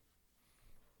stress,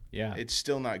 Yeah. it's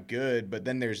still not good. But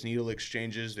then there's needle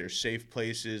exchanges, there's safe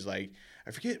places. Like,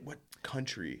 I forget what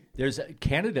country. There's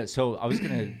Canada. So I was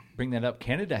going to bring that up.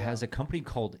 Canada has a company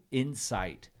called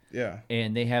Insight, Yeah.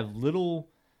 and they have little,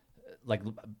 like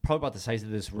probably about the size of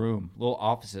this room, little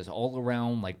offices all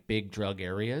around like big drug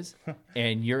areas.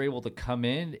 And you're able to come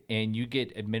in and you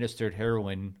get administered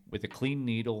heroin with a clean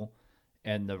needle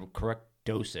and the correct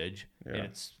dosage. Yeah.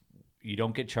 And you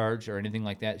don't get charged or anything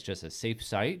like that. It's just a safe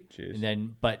site. Jeez. And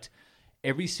then, but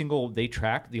every single, they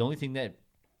track, the only thing that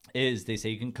is they say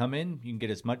you can come in, you can get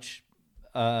as much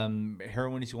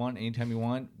heroin as you want, anytime you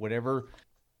want, whatever,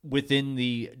 within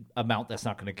the amount that's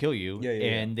not going to kill you. Yeah,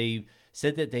 and they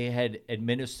said that they had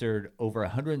administered over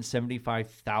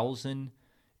 175,000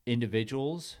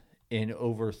 individuals in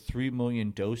over 3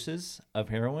 million doses of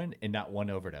heroin and not one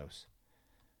overdose,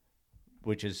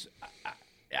 which is,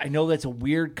 I know that's a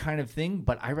weird kind of thing,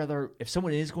 but I rather, if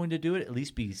someone is going to do it, at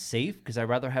least be safe, because I'd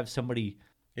rather have somebody.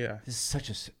 Yeah. This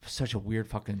is such a weird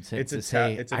fucking thing It's to a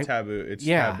say. it's a taboo. It's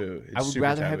Yeah, taboo. It's I would super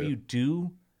rather have taboo. you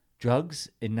do drugs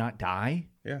and not die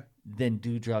Yeah. than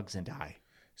do drugs and die.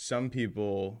 Some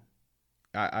people,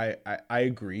 I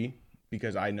agree,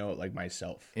 because I know it like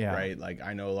myself. Yeah. Right. Like,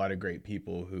 I know a lot of great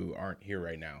people who aren't here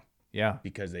right now Yeah,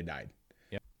 because they died.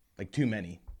 Yeah. Like, too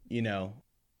many, you know.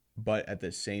 But at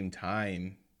the same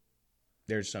time,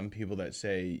 there's some people that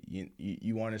say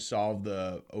you want to solve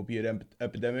the opiate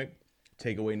epidemic,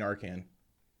 take away Narcan.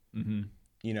 mm-hmm.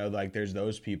 You know, like, there's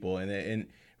those people, and it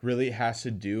really has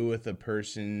to do with a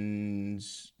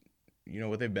person's, you know,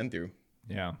 what they've been through.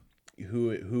 Yeah,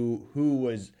 Who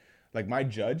was, like, my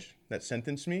judge that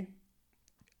sentenced me,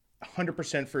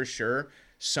 100% for sure,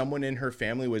 someone in her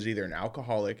family was either an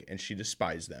alcoholic and she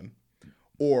despised them,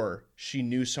 or she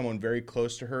knew someone very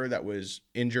close to her that was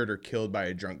injured or killed by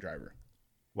a drunk driver.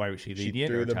 why was she She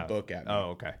lenient threw or the tough? book at me.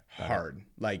 Oh, okay. Hard.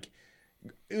 Like,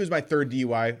 it was my 3rd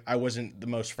DUI. I wasn't the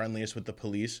most friendliest with the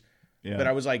police, Yeah, but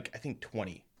I was like, I think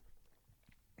 20.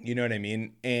 You know what I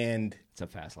mean? And it's a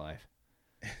fast life.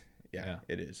 yeah.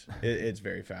 It is. It's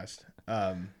very fast.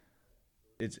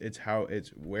 It's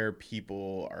where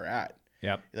people are at.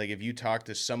 Yep. Like, if you talk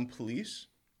to some police,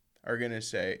 are gonna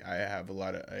say, I have a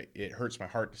lot of. It hurts my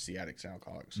heart to see addicts and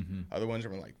alcoholics. Mm-hmm. Other ones are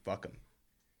like, fuck them,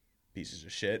 pieces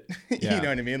of shit. Yeah. You know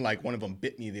what I mean? Like, one of them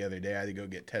bit me the other day. I had to go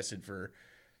get tested for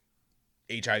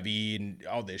HIV and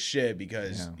all this shit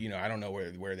because you know, I don't know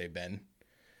where they've been.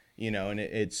 You know, and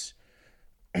it's.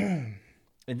 And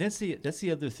that's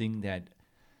the other thing that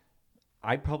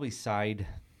I'd probably side.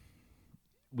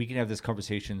 We can have these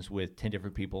conversations with 10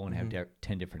 different people and have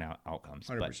 10 different outcomes.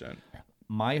 100%. But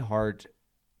my heart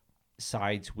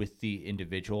sides with the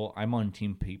individual. I'm on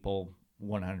team people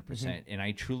 100%. And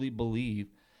I truly believe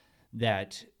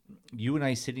that you and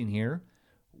I sitting here,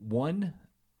 1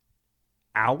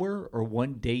 hour or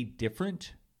 1 day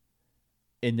different,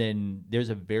 and then there's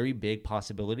a very big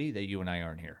possibility that you and I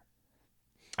aren't here.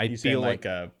 I You feel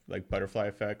saying like butterfly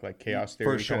effect, like chaos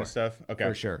theory kind sure. of stuff? Okay.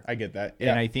 For sure. I get that. And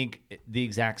Yeah. I think the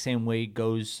exact same way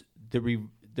goes the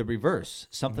reverse.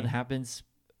 Something happens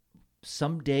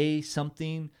someday,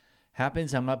 something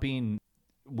happens. I'm not being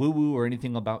woo-woo or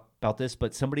anything about this,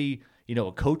 but somebody, you know,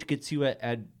 a coach gets you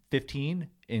at 15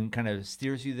 and kind of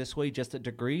steers you this way just a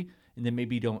degree, and then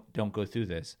maybe don't go through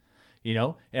this, you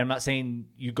know? And I'm not saying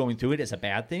you going through it is a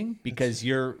bad thing, because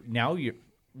you're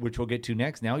which we'll get to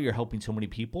next. Now you're helping so many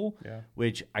people,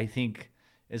 which I think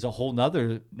is a whole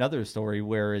nother story.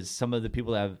 Whereas some of the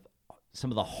people that have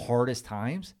some of the hardest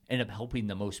times end up helping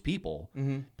the most people,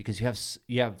 because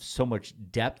you have so much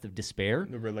depth of despair.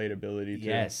 The relatability too.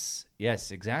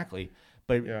 Yes, exactly.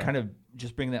 But kind of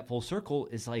just bringing that full circle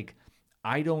is like,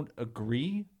 I don't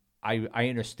agree I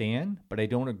understand, but I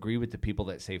don't agree with the people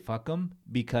that say fuck them,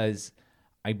 because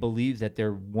I believe that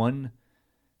they're 1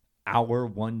 hour,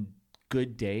 one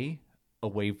good day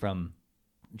away from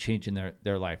changing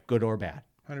their life, good or bad.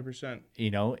 100%.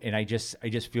 And I just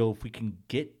feel if we can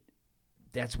get,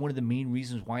 that's one of the main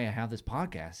reasons why I have this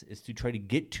podcast, is to try to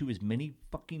get to as many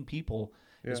fucking people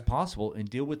as possible and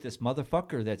deal with this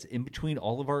motherfucker that's in between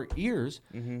all of our ears,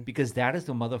 because that is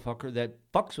the motherfucker that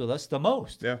fucks with us the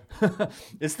most. Yeah.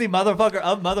 It's the motherfucker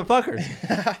of motherfuckers.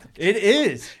 It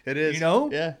is. It is.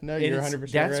 Yeah. No, you're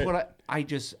 100% That's right. what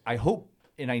I hope,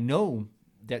 and I know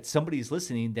that somebody's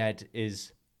listening that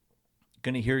is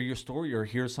going to hear your story or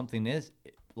hear something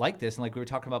like this. And like we were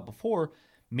talking about before,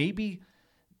 maybe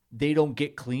they don't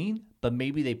get clean, but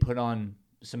maybe they put on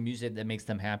some music that makes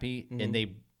them happy and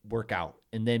they work out.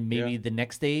 And then maybe the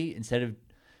next day, instead of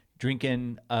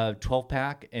drinking a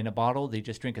 12-pack and a bottle, they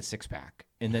just drink a 6-pack,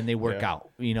 and then they work out,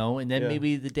 and then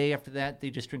maybe the day after that, they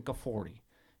just drink a 40.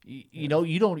 You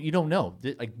don't know.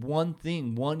 Like one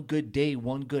thing, one good day,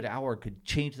 one good hour could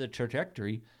change the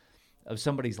trajectory of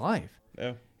somebody's life.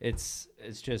 Yeah. It's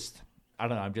just, I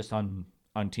don't know. I'm just on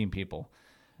team people.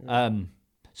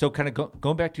 So kind of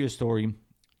going back to your story,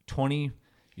 20,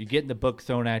 you're getting the book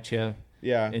thrown at you.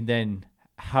 Yeah. And then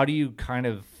how do you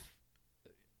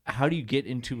get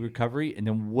into recovery? And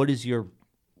then what is your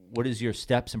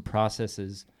steps and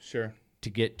processes to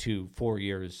get to 4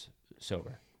 years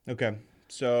sober? Okay.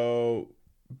 So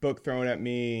book thrown at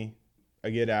me,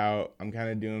 I get out, I'm kind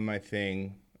of doing my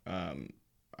thing.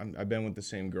 I've been with the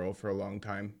same girl for a long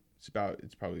time. It's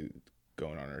probably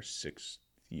going on our 6th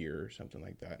year or something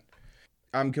like that.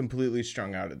 I'm completely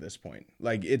strung out at this point.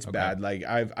 Like, it's bad. Like,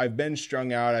 I've been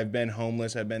strung out. I've been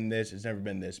homeless. I've been this. It's never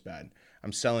been this bad.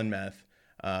 I'm selling meth.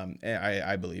 And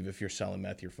I believe if you're selling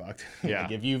meth, you're fucked. Yeah.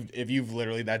 Like, if you've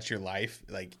literally, that's your life.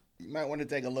 Like, you might want to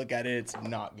take a look at it. It's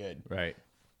not good. Right.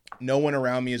 No one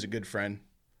around me is a good friend.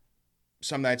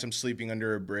 Some nights I'm sleeping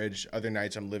under a bridge. Other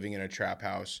nights I'm living in a trap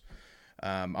house.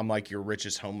 I'm like your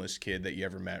richest homeless kid that you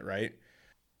ever met, right?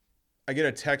 I get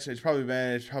a text.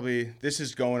 This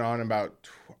is going on about,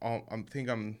 I think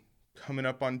I'm coming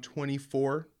up on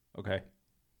 24. Okay.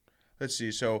 Let's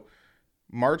see. So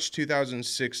March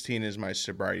 2016 is my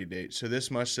sobriety date. So this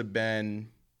must have been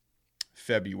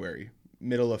February,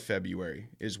 middle of February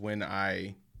is when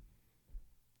I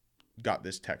got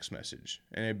this text message.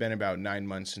 And it had been about 9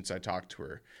 months since I talked to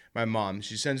her. My mom,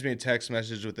 she sends me a text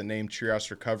message with the name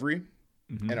Treehouse Recovery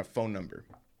and a phone number.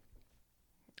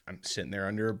 I'm sitting there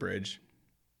under a bridge.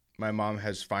 My mom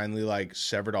has finally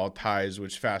severed all ties,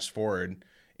 which fast forward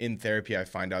in therapy, I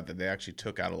find out that they actually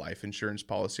took out a life insurance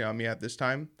policy on me at this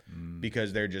time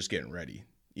because they're just getting ready.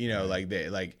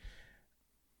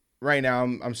 Right now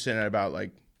I'm sitting at about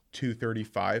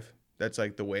 235. That's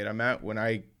the weight I'm at. When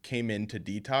I came into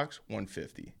detox,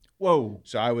 150. Whoa.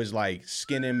 So I was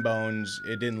skin and bones.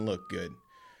 It didn't look good.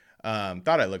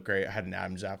 Thought I looked great. I had an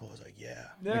Adam's apple. I was like, yeah,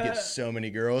 we get so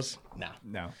many girls.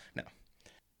 No.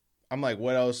 I'm like,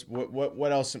 what else?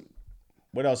 What else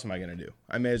am I gonna do?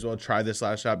 I may as well try this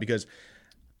last shot, because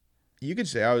you could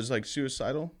say I was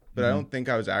suicidal, but I don't think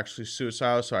I was actually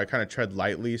suicidal. So I kind of tread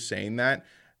lightly saying that.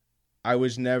 I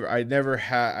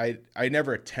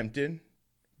never attempted,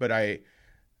 but I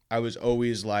was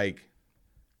always I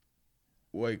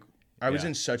was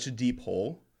in such a deep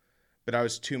hole, but I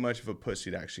was too much of a pussy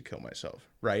to actually kill myself,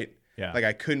 right? Yeah.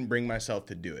 I couldn't bring myself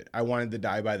to do it. I wanted to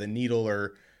die by the needle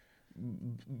or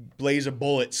blaze of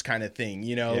bullets kind of thing,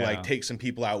 take some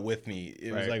people out with me.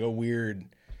 It was a weird,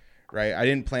 right? I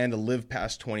didn't plan to live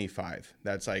past 25.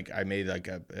 That's I made I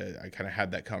kind of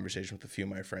had that conversation with a few of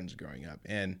my friends growing up.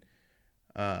 And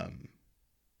I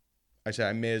said,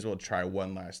 I may as well try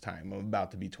one last time. I'm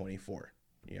about to be 24.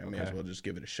 I may as well just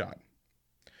give it a shot.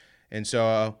 And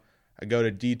so I go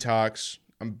to detox.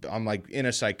 I'm in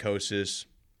a psychosis.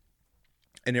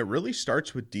 And it really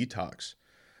starts with detox.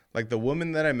 The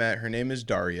woman that I met, her name is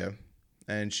Daria,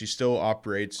 and she still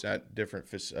operates at different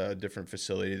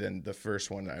facility than the first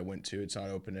one that I went to. It's not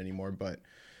open anymore, but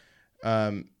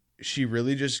she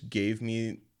really just gave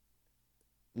me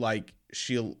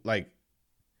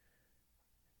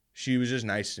she was just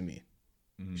nice to me.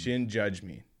 She didn't judge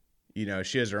me.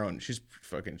 She has her own. She's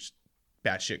fucking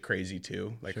batshit crazy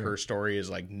too. Her story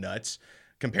is nuts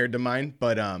compared to mine,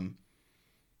 but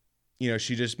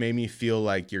she just made me feel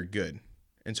like you're good.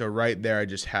 And so right there, I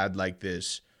just had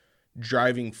this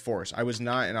driving force. I was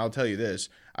not, and I'll tell you this,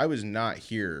 I was not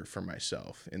here for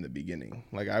myself in the beginning.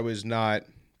 I was not,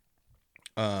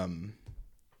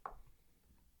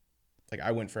 Like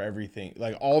I went for everything,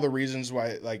 like all the reasons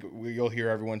why, like you'll hear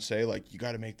everyone say, like, you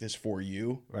got to make this for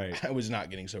you. Right. I was not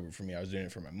getting sober for me. I was doing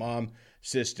it for my mom,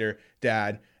 sister,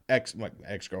 dad, my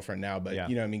ex-girlfriend now, but Yeah.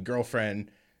 you know what I mean, girlfriend,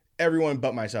 everyone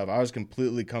but myself. I was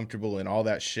completely comfortable in all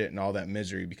that shit and all that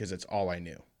misery because that's all I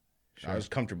knew. Sure. I was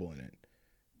comfortable in it.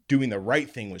 Doing the right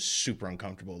thing was super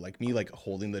uncomfortable. Like me, like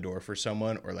holding the door for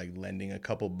someone or like lending a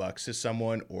couple bucks to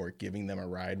someone or giving them a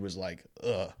ride was like,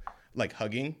 ugh, like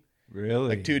hugging. Really?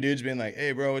 Like two dudes being like,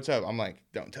 hey, bro, what's up? I'm like,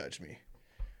 don't touch me.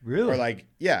 Really? Or like,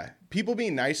 yeah, people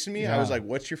being nice to me. Yeah. I was like,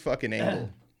 what's your fucking angle?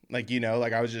 Like, you know,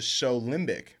 like I was just so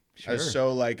limbic. I was Sure.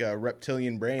 so like a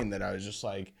reptilian brain that I was just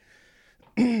like,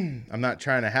 I'm not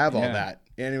trying to have all Yeah. that.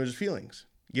 And it was feelings.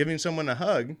 Giving someone a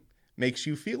hug makes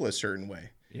you feel a certain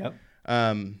way. Yep.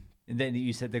 Um, And then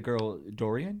you said the girl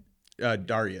Dorian?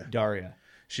 Daria, Daria.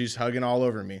 she's hugging all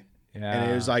over me. Yeah.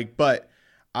 And it was like, but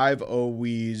I've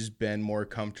always been more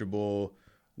comfortable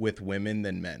with women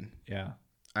than men. Yeah.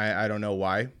 I don't know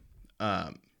why.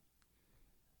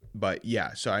 But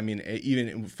yeah, so I mean,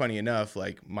 even funny enough,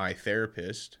 like my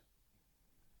therapist,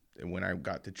 when I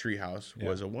got to Treehouse, Yeah.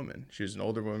 was a woman. She was an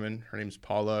older woman. Her name's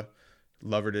Paula.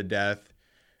 Love her to death.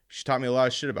 She taught me a lot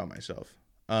of shit about myself.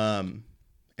 And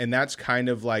that's kind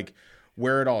of like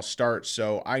where it all starts.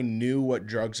 So I knew what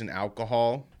drugs and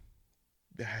alcohol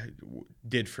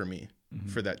did for me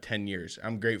for that 10 years.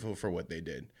 I'm grateful for what they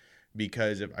did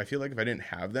because I feel like if I didn't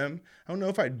have them, I don't know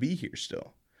if I'd be here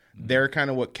still. They're kind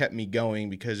of what kept me going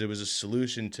because it was a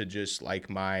solution to just like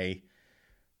my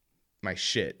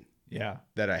shit Yeah.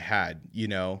 that I had, you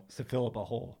know. To fill up a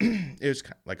hole. It was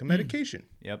kind of like a medication,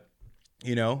 Yep.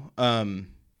 you know.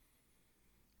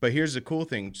 But here's the cool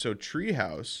thing. So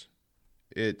Treehouse,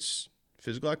 it's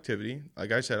physical activity.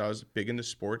 Like I said, I was big into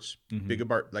sports, big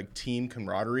about like team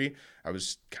camaraderie. I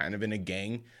was kind of in a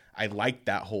gang. I liked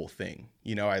that whole thing.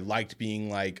 You know, I liked being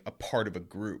like a part of a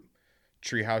group.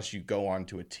 Treehouse, you go on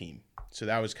to a team. So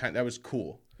that was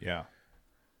cool. Yeah.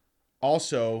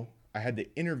 Also, I had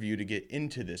to interview to get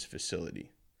into this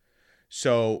facility.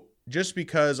 So just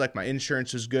because like my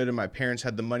insurance was good and my parents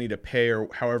had the money to pay or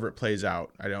however it plays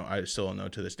out, I still don't know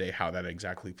to this day how that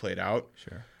exactly played out.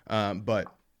 Sure. But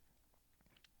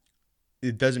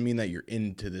it doesn't mean that you're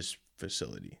into this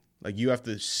facility. Like you have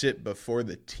to sit before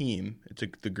the team. It's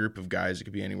the group of guys. It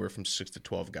could be anywhere from 6 to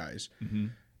 12 guys. Mm-hmm.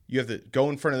 You have to go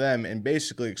in front of them and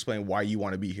basically explain why you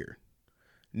want to be here.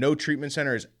 No treatment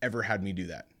center has ever had me do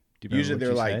that. Do you remember Usually what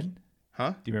they're she like, said? huh?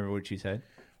 Do you remember what she said?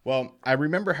 Well, I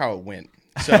remember how it went.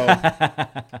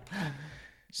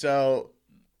 So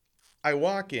I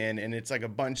walk in and it's like a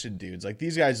bunch of dudes. Like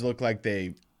these guys look like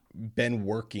they've been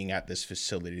working at this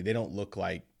facility. They don't look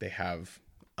like they have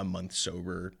a month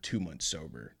sober, 2 months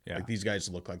sober. Yeah. Like these guys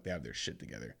look like they have their shit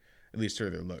together. At least through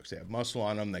their looks. They have muscle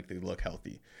on them, like they look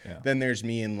healthy. Yeah. Then there's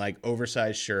me in like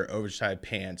oversized shirt, oversized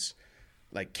pants,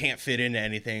 like can't fit into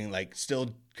anything, like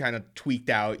still kind of tweaked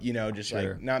out, you know, just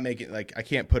Sure. like not making, like I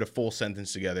can't put a full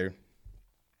sentence together.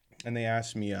 And they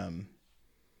asked me,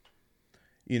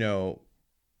 you know,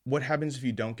 what happens if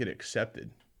you don't get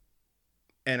accepted?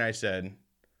 And I said,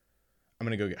 I'm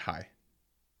going to go get high.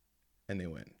 And they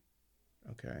went,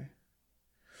 okay.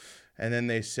 And then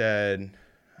they said,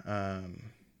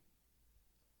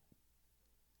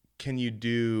 can you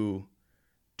do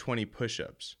 20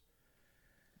 push-ups?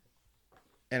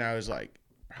 And I was like,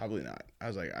 probably not. I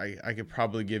was like, I could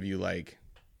probably give you like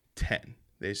 10.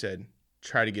 They said,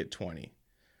 try to get 20.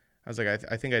 I was like,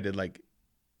 I think I did like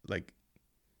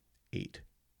 8.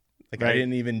 Like Right. I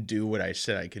didn't even do what I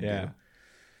said I could Yeah. do.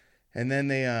 And then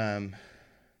they,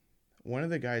 one of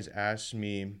the guys asked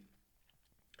me,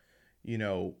 you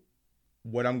know,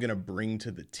 what I'm going to bring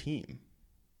to the team.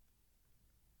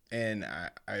 And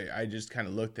I just kind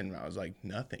of looked and I was like,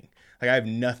 nothing. Like I have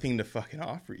nothing to fucking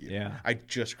offer you. Yeah. I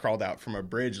just crawled out from a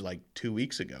bridge like 2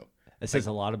 weeks ago. It says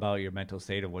a lot about your mental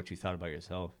state of what you thought about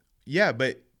yourself. Yeah,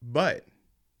 but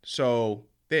so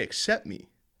they accept me.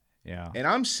 Yeah. And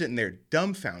I'm sitting there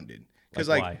dumbfounded. Because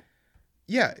why?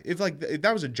 yeah, if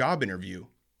that was a job interview,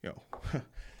 you know,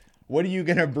 what are you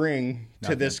going to bring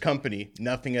to this company?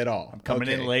 Nothing at all. I'm coming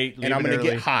in late, and I'm going to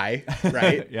leaving get high,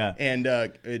 right? Yeah. And,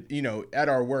 you know, at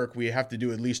our work, we have to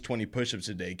do at least 20 push-ups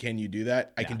a day. Can you do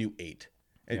that? I can do 8.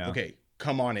 And, Yeah. okay,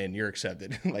 come on in. You're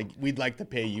accepted. Like, we'd like to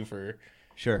pay you for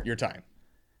Sure. your time.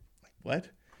 Like, what?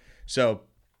 So,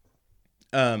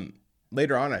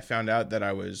 later on, I found out that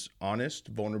I was honest,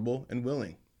 vulnerable, and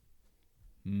willing.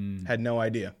 Had no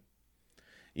idea.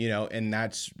 You know, and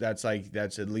that's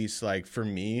at least like for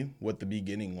me what the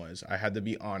beginning was. I had to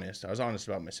be honest. I was honest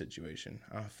about my situation.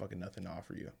 I have fucking nothing to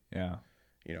offer you. Yeah.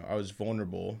 You know, I was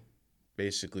vulnerable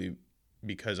basically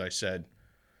because I said,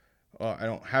 I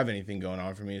don't have anything going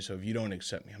on for me. So if you don't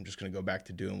accept me, I'm just going to go back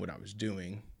to doing what I was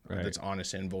doing. Right. That's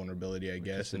honest and vulnerability, I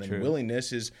guess. And then truth.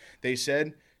 willingness is, they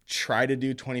said, try to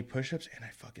do 20 push-ups. And I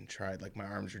fucking tried. Like, my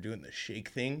arms were doing the shake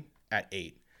thing at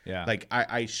 8. Yeah. Like,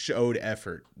 I showed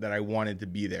effort that I wanted to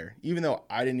be there, even though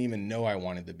I didn't even know I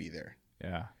wanted to be there.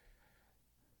 Yeah.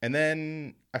 And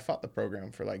then I fought the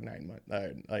program for like 9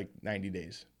 months, like 90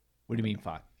 days. What do you mean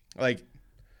fought? Like,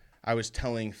 I was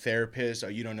telling therapists, oh,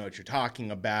 you don't know what you're talking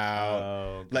about.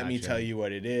 Oh, Let me gotcha. tell you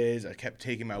what it is. I kept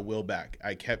taking my will back.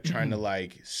 I kept trying to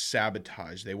like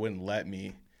sabotage. They wouldn't let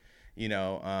me. You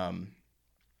know,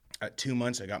 at 2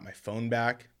 months, I got my phone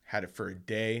back, had it for a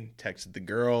day, texted the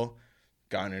girl,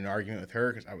 got in an argument with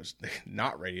her because I was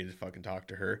not ready to fucking talk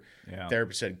to her. Yeah.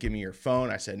 Therapist said, give me your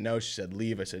phone. I said, no. She said,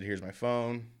 leave. I said, here's my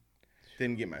phone.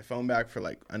 Didn't get my phone back for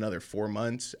like another 4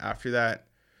 months after that.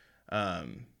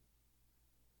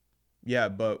 Yeah,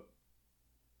 but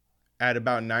at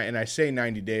about 9, and I say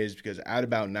 90 days because at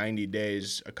about 90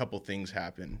 days, a couple things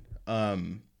happened.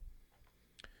 The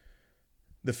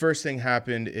first thing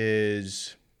happened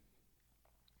is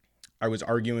I was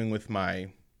arguing with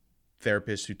my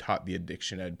therapist who taught the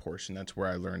addiction ed portion. That's where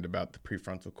I learned about the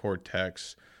prefrontal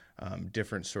cortex,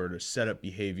 different sort of setup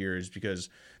behaviors, because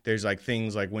there's like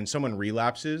things like when someone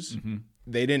relapses,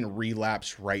 they didn't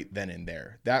relapse right then and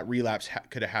there. That relapse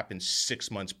could have happened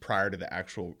 6 months prior to the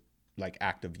actual like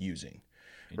act of using,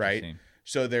 right? Interesting.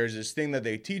 So there's this thing that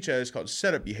they teach us called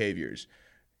setup behaviors.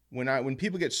 When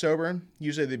people get sober,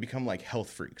 usually they become like health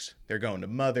freaks. They're going to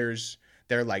Mothers.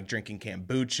 They're like drinking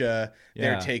kombucha.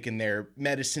 They're Yeah. taking their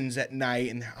medicines at night,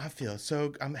 and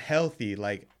I'm healthy.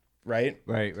 Like, right?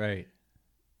 Right.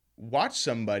 Watch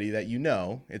somebody that you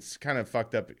know. It's kind of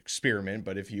fucked up experiment,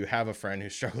 but if you have a friend who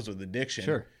struggles with addiction,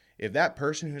 Sure. if that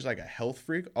person who's like a health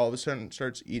freak all of a sudden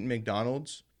starts eating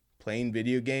McDonald's, playing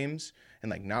video games,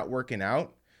 and like not working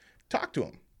out, talk to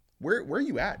them. Where are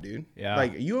you at, dude? Yeah.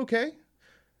 Like, are you okay?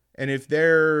 And if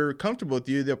they're comfortable with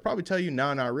you, they'll probably tell you,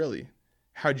 no, not really.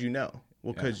 How'd you know?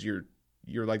 Well, because you're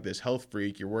like this health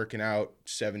freak. You're working out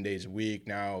 7 days a week.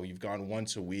 Now you've gone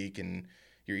once a week and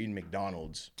you're eating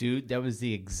McDonald's. Dude, that was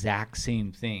the exact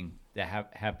same thing that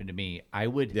happened to me. I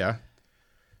would Yeah.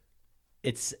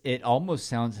 it almost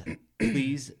sounds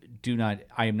please do not,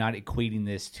 I am not equating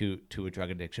this to a drug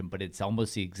addiction, but it's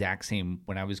almost the exact same.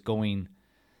 When I was going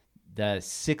the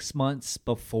 6 months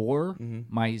before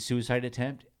my suicide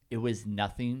attempt, it was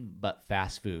nothing but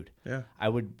fast food. Yeah. I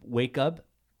would wake up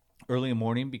early in the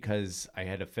morning because I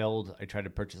tried to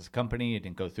purchase a company. It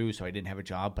didn't go through, so I didn't have a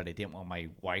job, but I didn't want my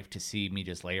wife to see me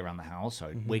just lay around the house. So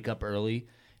I'd wake up early.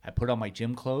 I'd put on my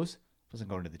gym clothes. I wasn't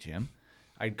going to the gym.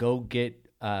 I'd go get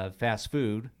fast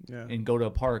food and go to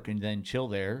a park and then chill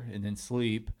there and then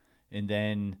sleep and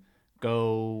then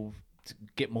go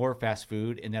get more fast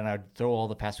food. And then I'd throw all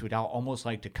the fast food out almost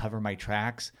like to cover my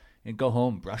tracks and go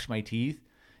home, brush my teeth.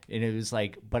 And it was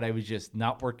like, but I was just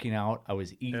not working out. I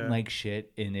was eating like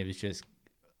shit. And it was just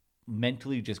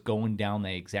mentally just going down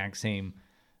the exact same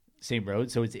road.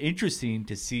 So it's interesting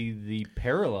to see the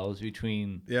parallels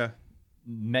between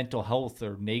mental health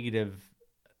or negative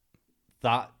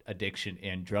thought addiction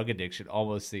and drug addiction,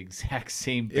 almost the exact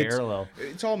same parallel.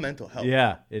 It's all mental health.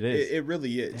 Yeah, it is. It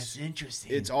really is. That's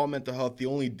interesting. It's all mental health. The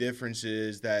only difference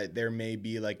is that there may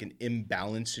be like an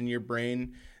imbalance in your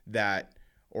brain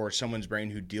or someone's brain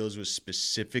who deals with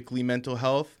specifically mental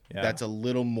health. Yeah. That's a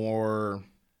little more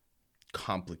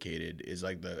complicated is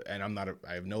like and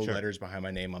I have no letters behind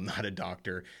my name. I'm not a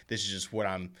doctor. This is just what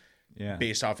I'm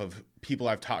based off of people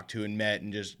I've talked to and met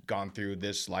and just gone through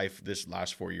this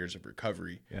last 4 years of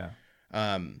recovery.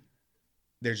 Yeah.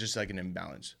 There's just like an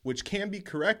imbalance, which can be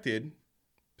corrected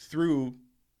through,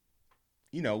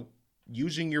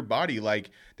 using your body. Like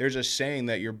there's a saying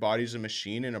that your body's a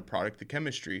machine and a product of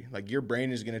chemistry. Like your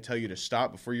brain is going to tell you to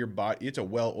stop before your body. It's a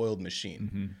well-oiled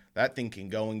machine. That thing can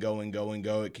go and go and go and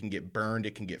go. It can get burned.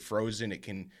 It can get frozen. It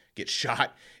can get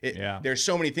shot. There's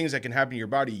so many things that can happen to your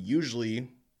body. Usually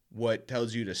what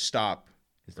tells you to stop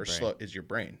or slow is your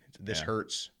brain. This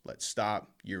hurts. Let's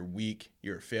stop. You're weak.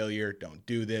 You're a failure. Don't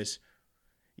do this.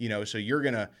 So you're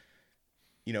going to,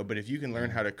 but if you can learn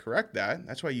how to correct that,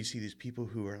 that's why you see these people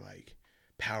who are like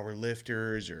power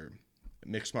lifters or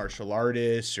mixed martial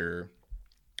artists or,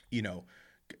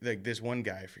 like this one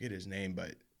guy, I forget his name,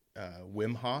 but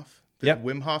Wim Hof,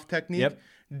 Wim Hof technique.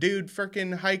 Dude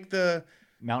freaking hike the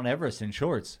Mount Everest in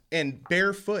shorts and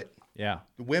barefoot. Yeah.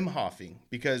 Wim Hofing,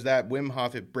 because that Wim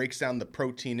Hof, it breaks down the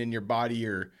protein in your body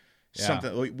or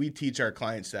something. We teach our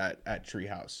clients that at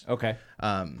Treehouse. Okay.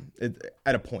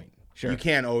 At a point. Sure. You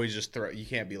can't always just you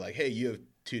can't be like, hey, you have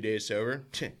 2 days sober.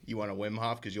 You want a Wim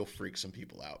Hof because you'll freak some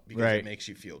people out because it makes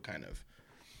you feel kind of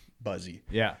buzzy.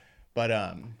 Yeah.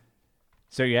 But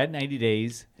So you had 90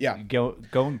 days. Yeah.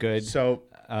 Going good. So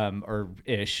or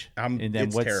ish. and then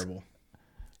it's terrible.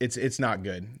 It's not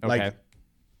good. Okay. Like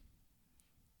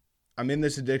I'm in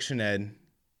this addiction ed.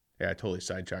 Yeah, I totally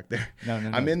sidetracked there. No.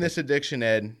 I'm in this addiction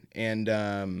ed, and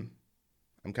I'm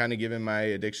kind of giving my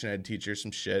addiction ed teacher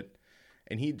some shit,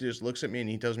 and he just looks at me and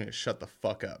he tells me to shut the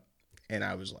fuck up. And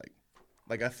I was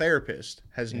like a therapist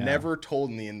has never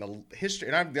told me in the history,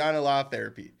 and I've done a lot of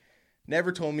therapy,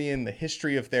 never told me in the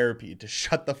history of therapy to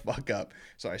shut the fuck up.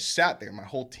 So I sat there, my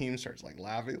whole team starts like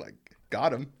laughing, like,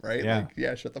 got him, right? Yeah. Like,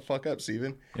 yeah, shut the fuck up,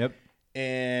 Steven. Yep.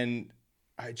 And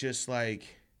I just I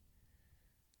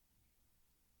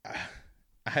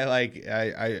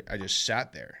just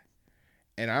sat there,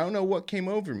 and I don't know what came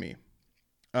over me.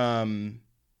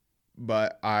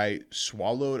 But I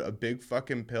swallowed a big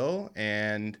fucking pill,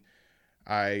 and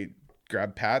I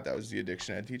grabbed Pat, that was the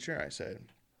addiction ed teacher. I said,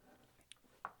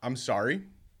 I'm sorry.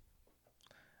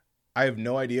 I have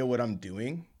no idea what I'm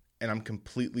doing, and I'm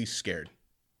completely scared.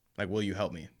 Like, will you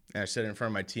help me? And I said it in front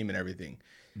of my team and everything.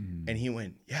 Mm-hmm. And he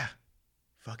went, yeah,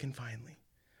 fucking finally.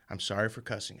 I'm sorry for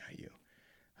cussing at you.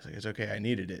 I was like, it's okay. I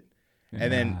needed it.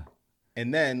 Yeah.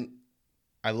 And then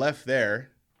I left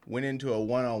there, went into a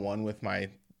one-on-one with my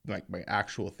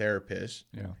actual therapist.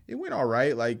 Yeah. It went all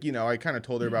right. Like, you know, I kind of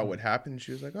told her about what happened.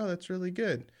 She was like, oh, that's really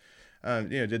good. You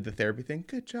know, did the therapy thing.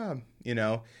 Good job. You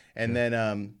know? And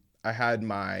then I had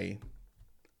my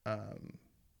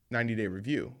 90-day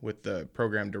review with the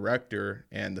program director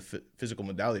and the physical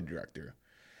modality director.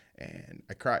 And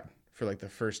I cried for like the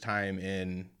first time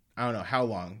in, I don't know how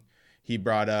long. He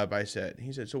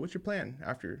said, so what's your plan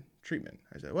after treatment?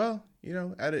 I said, well, you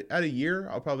know, at a year,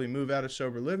 I'll probably move out of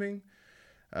sober living.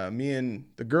 Me and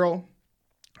the girl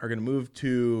are going to move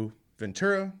to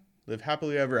Ventura, live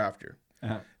happily ever after.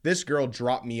 Uh-huh. This girl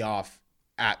dropped me off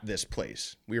at this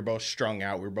place. We were both strung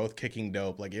out. We were both kicking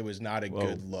dope. Like, it was not a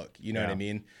good look. You know what I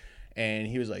mean? And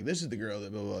he was like, this is the girl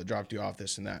that blah, blah, blah, dropped you off,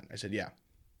 this and that. I said, yeah.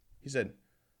 He said,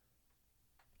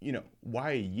 you know,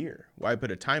 why a year? Why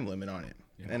put a time limit on it?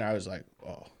 Yeah. And I was like,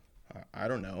 oh, I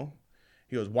don't know.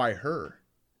 He goes, why her?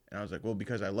 And I was like, well,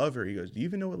 because I love her. He goes, do you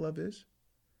even know what love is?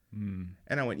 And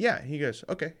I went, yeah. He goes,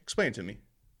 okay, explain it to me.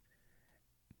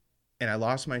 And I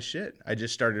lost my shit. I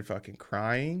just started fucking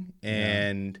crying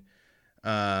and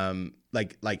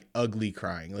like ugly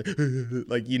crying,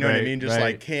 like you know what I mean? Just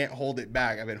like can't hold it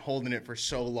back. I've been holding it for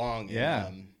so long. Yeah.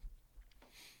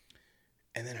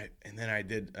 And then I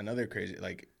did another crazy,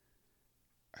 like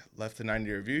I left the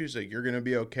 90-day review. He's like, you're gonna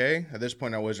be okay. At this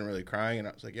point, I wasn't really crying, and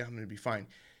I was like, yeah, I'm gonna be fine.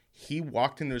 He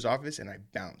walked into his office, and I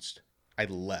bounced. I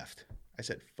left. I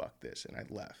said, fuck this, and I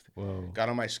left. Whoa. Got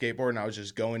on my skateboard, and I was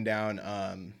just going down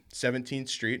 17th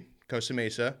Street, Costa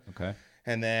Mesa. Okay.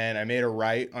 And then I made a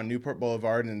right on Newport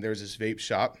Boulevard, and there's this vape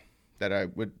shop that I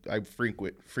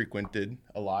frequented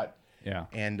a lot. Yeah.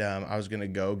 And I was gonna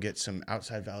go get some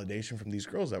outside validation from these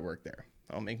girls that work there.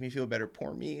 Oh, make me feel better.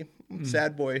 Poor me,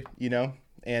 sad boy, you know.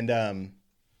 And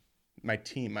my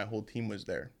whole team was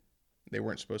there. They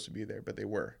weren't supposed to be there, but they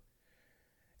were.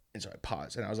 And so I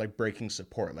paused, and I was like breaking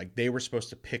support. Like, they were supposed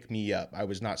to pick me up. I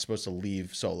was not supposed to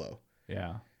leave solo.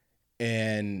 Yeah.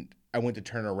 And I went to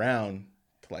turn around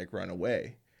to like run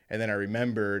away. And then I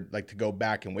remembered like to go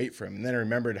back and wait for him. And then I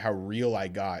remembered how real I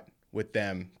got with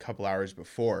them a couple hours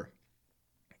before.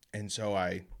 And so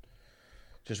I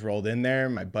just rolled in there.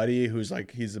 My buddy,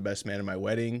 he's the best man at my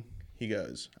wedding, he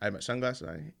goes, I had my sunglasses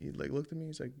on. He like looked at me.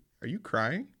 He's like, are you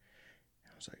crying?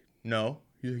 I was like, no.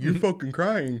 He's like, you're fucking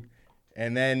crying.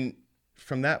 And then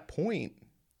from that point,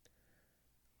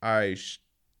 I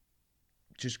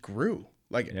just grew.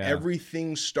 Like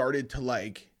everything started to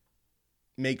like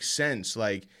make sense.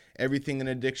 Like everything in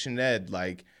addiction ed,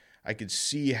 like I could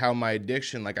see how my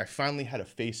addiction, like I finally had a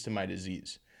face to my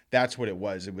disease. That's what it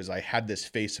was. It was, I had this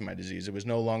face to my disease. It was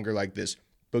no longer like this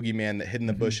boogeyman that hid in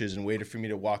the bushes and waited for me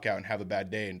to walk out and have a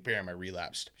bad day, and bam, I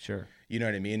relapsed. Sure. You know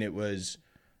what I mean? It was,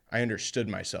 I understood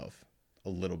myself a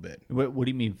little bit. What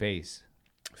do you mean face?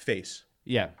 Face.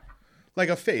 Yeah. Like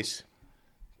a face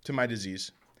to my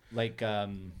disease. Like I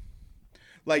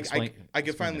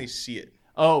could finally see it.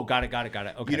 Oh, got it.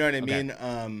 Okay. You know what I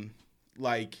mean?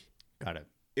 Like, got it.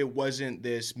 It wasn't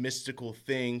this mystical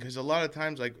thing, because a lot of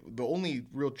times, like, the only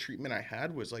real treatment I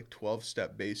had was like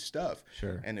 12-step based stuff.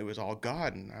 Sure. And it was all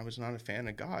God, and I was not a fan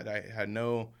of God. I had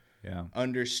no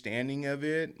understanding of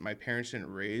it. My parents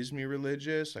didn't raise me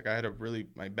religious. Like,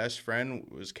 my best friend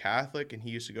was Catholic, and he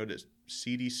used to go to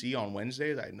CDC on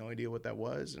Wednesdays. I had no idea what that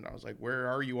was. And I was like, where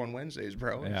are you on Wednesdays,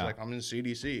 bro? He's like, I'm in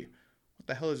CDC. What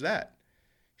the hell is that?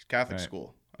 It's Catholic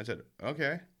school. I said,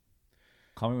 okay.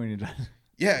 Call me when you're done.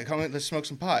 yeah, come in, let's smoke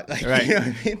some pot. Like, Right. you know what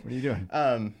I mean? What are you doing?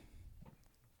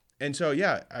 And so,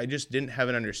 yeah, I just didn't have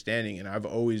an understanding. And I've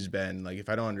always been like, if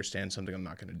I don't understand something, I'm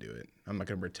not going to do it. I'm not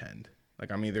going to pretend.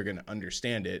 Like, I'm either going to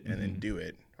understand it and then do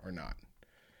it or not.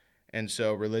 And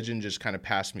so religion just kind of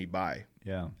passed me by.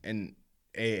 Yeah. And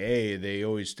AA, they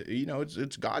always,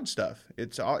 it's God stuff.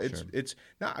 It's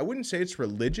not, I wouldn't say it's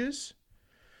religious.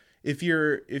 If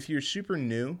you're super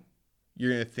new,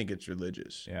 you're going to think it's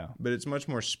religious. Yeah. But it's much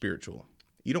more spiritual.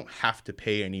 You don't have to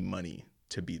pay any money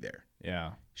to be there.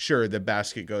 Yeah. Sure, the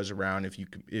basket goes around. If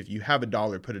you have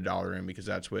 $1, put $1 in, because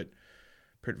that's what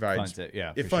provides. Funds it.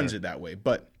 Yeah. It funds it that way.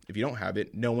 But if you don't have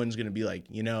it, no one's going to be like,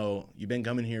 you've been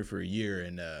coming here for a year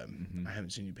and I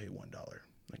haven't seen you pay $1.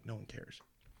 Like, no one cares.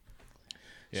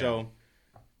 Yeah. So,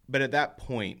 but at that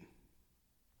point,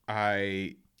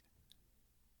 I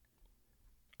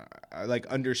like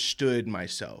understood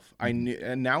myself. I knew,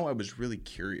 and now I was really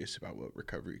curious about what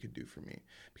recovery could do for me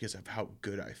because of how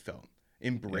good I felt.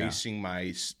 Embracing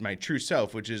my true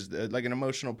self, which is like an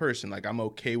emotional person. Like, I'm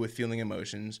okay with feeling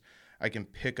emotions. I can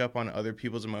pick up on other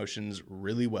people's emotions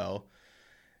really well.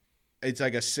 It's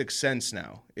like a sixth sense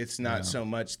now. It's not so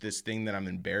much this thing that I'm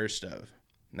embarrassed of.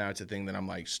 Now it's a thing that I'm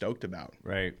like stoked about.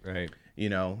 Right.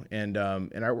 And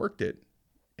I worked it.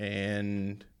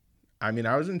 And I mean,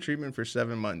 I was in treatment for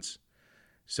 7 months.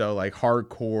 So like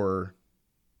hardcore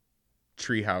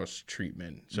treehouse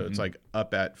treatment. So it's like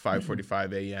up at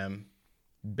 5:45 a.m.,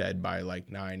 bed by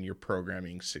like 9. You're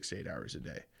programming 6 to 8 hours a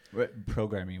day. What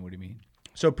programming? What do you mean?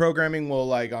 So programming will,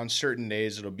 like, on certain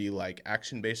days, it'll be like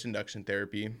action-based induction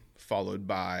therapy followed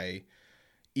by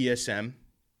ESM.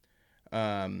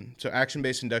 So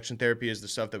action-based induction therapy is the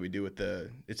stuff that we do with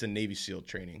it's a Navy SEAL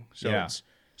training. So it's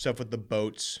stuff with the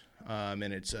boats,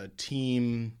 and it's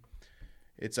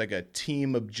like a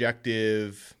team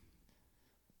objective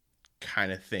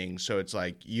kind of thing. So it's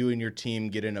like you and your team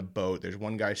get in a boat. There's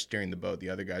one guy steering the boat. The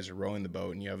other guys are rowing the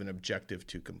boat, and you have an objective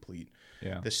to complete.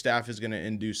 Yeah. The staff is going to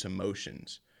induce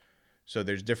emotions. So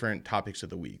there's different topics of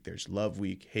the week. There's love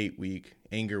week, hate week,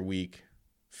 anger week,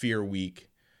 fear week,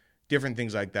 different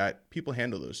things like that. People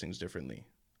handle those things differently.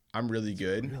 I'm really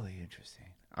good. Really interesting.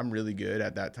 I'm really good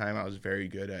at that time. I was very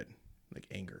good at like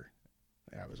anger.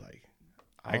 I was like,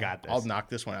 I got this. I'll knock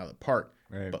this one out of the park.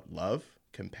 Right. But love,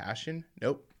 compassion,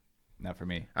 nope. Not for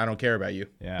me. I don't care about you.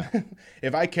 Yeah.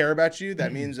 If I care about you,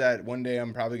 that means that one day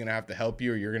I'm probably going to have to help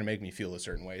you or you're going to make me feel a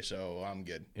certain way. So I'm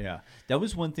good. Yeah. That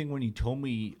was one thing when you told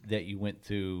me that you went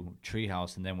through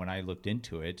Treehouse, and then when I looked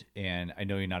into it, and I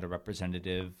know you're not a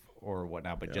representative or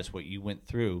whatnot, but just what you went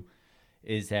through,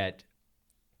 is that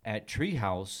at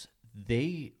Treehouse,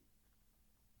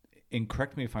 and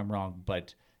correct me if I'm wrong,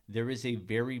 but there is a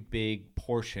very big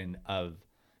portion of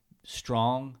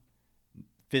strong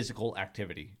physical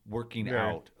activity, working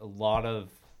out, a lot of,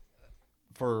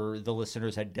 for the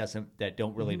listeners that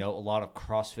don't really know, a lot of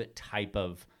CrossFit type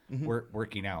of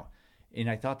working out. And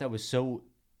I thought that was so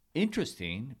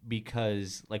interesting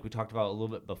because, like we talked about a little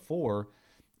bit before,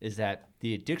 is that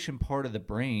the addiction part of the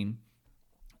brain,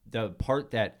 the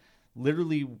part that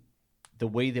literally the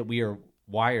way that we are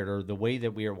wired, or the way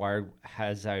that we are wired,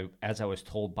 as I was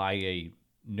told by a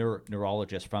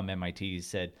neurologist from MIT,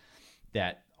 said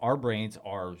that our brains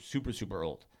are super, super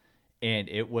old. And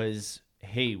it was,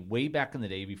 hey, way back in the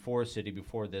day, before City,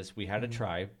 before this, we had a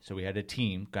tribe. So we had a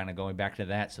team, kind of going back to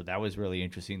that. So that was really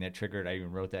interesting. That triggered, I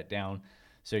even wrote that down.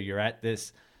 So you're at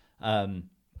this,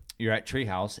 you're at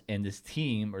Treehouse, and this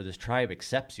team or this tribe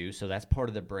accepts you. So that's part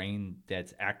of the brain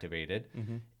that's activated.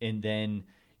 And then,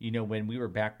 when we were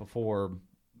back before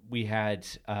we had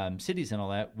cities and all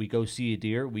that, we go see a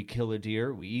deer, we kill a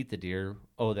deer, we eat the deer.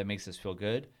 Oh, that makes us feel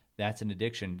good. That's an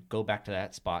addiction. Go back to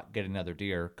that spot, get another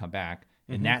deer, come back.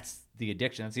 And that's the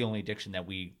addiction. That's the only addiction that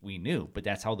we knew. But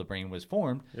that's how the brain was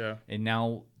formed. Yeah. And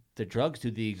now the drugs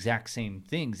do the exact same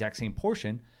thing, exact same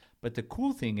portion. But the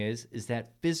cool thing is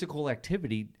that physical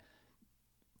activity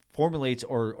formulates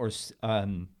or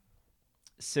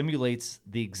simulates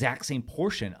the exact same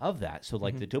portion of that. So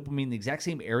like the dopamine, the exact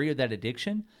same area of that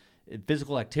addiction,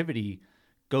 physical activity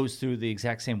goes through the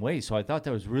exact same way. So I thought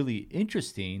that was really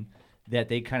interesting that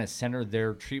they kind of center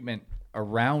their treatment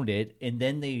around it, and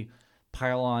then they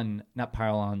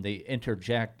they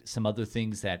interject some other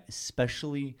things that,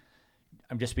 especially,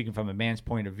 I'm just speaking from a man's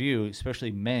point of view,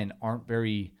 especially men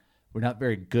we're not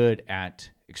very good at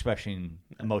expressing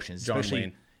emotions. John especially,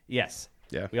 Wayne. Yes.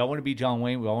 Yeah. We all want to be John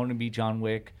Wayne. We all want to be John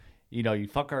Wick. You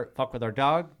fuck with our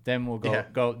dog, then we'll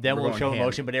then we'll show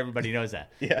emotion, but everybody knows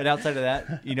that. But outside of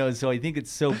that, so I think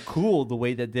it's so cool the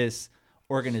way that this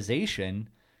organization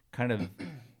kind of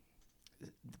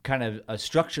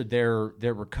structured their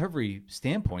recovery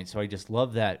standpoint. So I just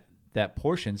love that that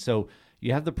portion. So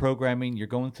you have the programming, you're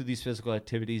going through these physical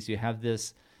activities, you have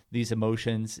these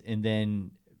emotions, and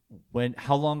then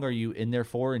how long are you in there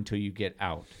for until you get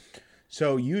out?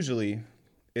 So usually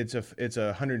it's a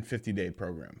 150-day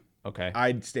program. Okay.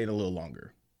 I'd stayed a little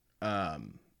longer.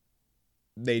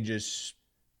 They just,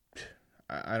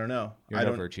 I don't know. You're an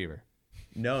overachiever.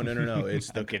 No.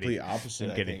 It's the complete opposite.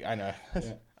 I'm kidding. I know.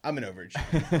 Yeah. I'm an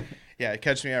overachiever. Yeah,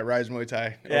 catch me at Rise Muay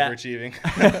Thai. Yeah. Overachieving.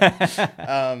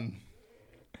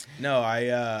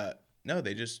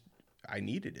 I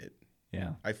needed it.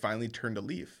 Yeah. I finally turned a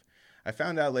leaf. I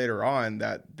found out later on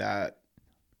that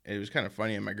it was kind of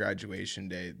funny in my graduation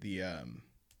day.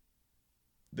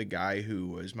 The guy who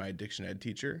was my addiction ed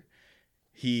teacher,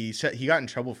 he said he got in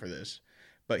trouble for this,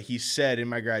 but he said in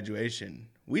my graduation,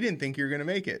 "We didn't think you were going to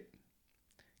make it."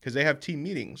 Because they have team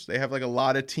meetings. They have like a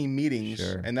lot of team meetings.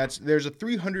 Sure. And there's a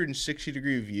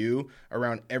 360-degree view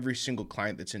around every single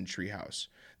client that's in Treehouse.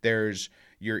 There's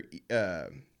your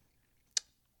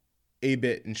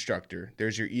ABIT instructor.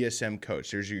 There's your ESM coach.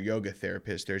 There's your yoga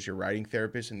therapist. There's your writing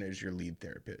therapist. And there's your lead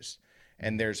therapist.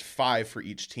 And there's 5 for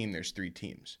each team. There's 3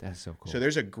 teams. That's so cool. So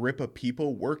there's a grip of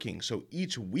people working. So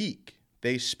each week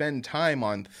they spend time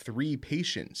on 3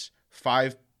 patients,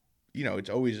 5. You know, it's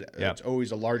always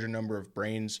a larger number of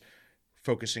brains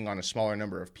focusing on a smaller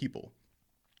number of people.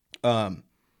 And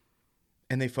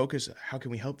they focus, how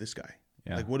can we help this guy?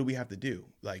 Yeah. Like, what do we have to do?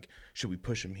 Like, should we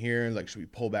push him here? Like, should we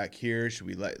pull back here? Should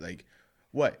we what?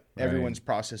 Right. Everyone's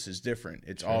process is different.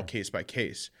 It's all case by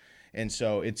case. And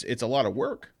so it's a lot of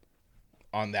work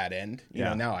on that end. You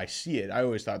know, now I see it. I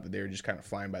always thought that they were just kind of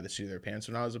flying by the seat of their pants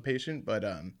when I was a patient. But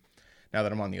now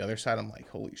that I'm on the other side, I'm like,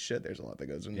 holy shit, there's a lot that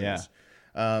goes into this.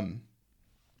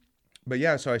 But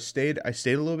yeah, so I stayed a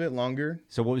little bit longer.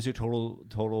 So what was your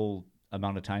total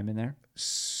amount of time in there?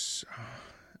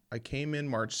 I came in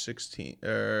March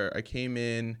 16th. I came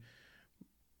in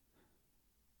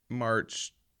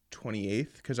March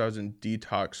 28th because I was in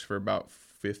detox for about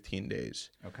 15 days.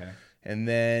 Okay. And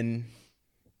then,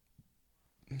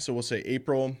 so we'll say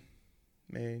April,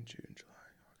 May, June, July,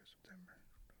 August, September,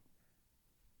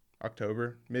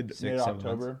 October,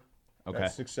 mid-October. Okay.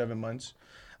 That's 6-7 months.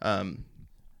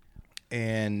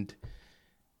 And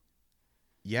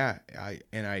yeah,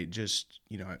 I just,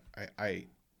 you know, I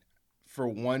for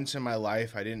once in my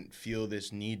life, I didn't feel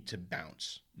this need to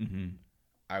bounce. Mm-hmm.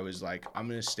 I was like, I'm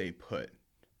going to stay put.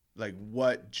 Like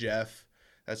what Jeff,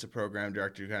 that's a program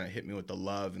director, who kind of hit me with the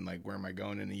love and like, where am I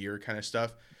going in a year kind of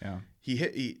stuff. Yeah.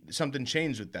 Something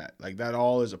changed with that. Like that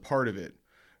all is a part of it.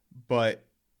 But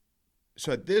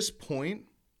so at this point,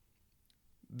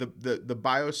 the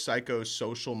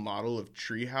biopsychosocial model of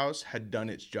Treehouse had done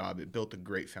its job. It built a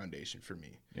great foundation for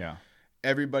me. Yeah.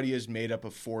 Everybody is made up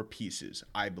of 4 pieces,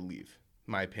 I believe,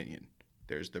 my opinion.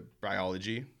 There's the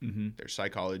biology, there's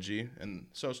psychology, and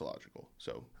sociological.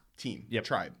 So team,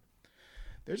 tribe.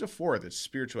 There's a 4th that's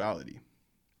spirituality.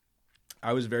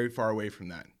 I was very far away from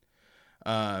that.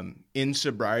 In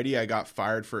sobriety, I got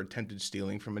fired for attempted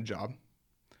stealing from a job.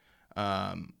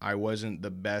 I wasn't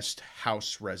the best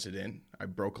house resident. I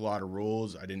broke a lot of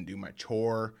rules. I didn't do my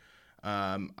chore.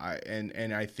 I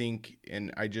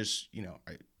just, you know,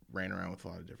 I ran around with a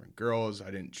lot of different girls.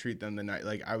 I didn't treat them the night.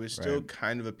 Like I was still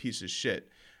kind of a piece of shit.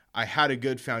 I had a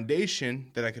good foundation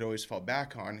that I could always fall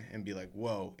back on and be like,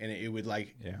 whoa. And it would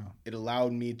like, it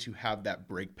allowed me to have that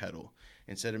brake pedal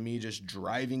instead of me just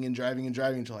driving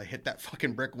until I hit that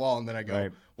fucking brick wall. And then I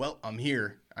go, well, I'm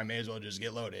here. I may as well just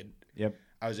get loaded. Yep.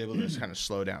 I was able to just kind of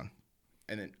slow down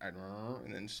and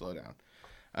then slow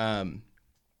down.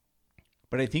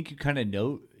 But I think you kind of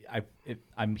know,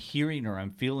 I'm hearing or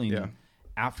I'm feeling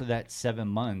after that 7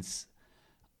 months,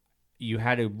 you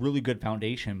had a really good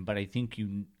foundation, but I think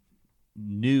you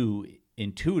knew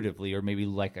intuitively, or maybe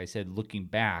like I said, looking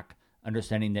back,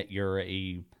 understanding that you're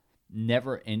a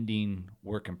never-ending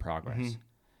work in progress. Mm-hmm.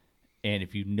 And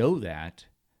if you know that,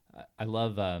 I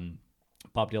love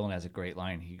Bob Dylan has a great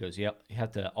line. He goes, you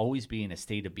have to always be in a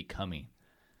state of becoming.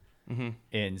 Mm-hmm.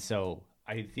 And so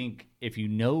I think if you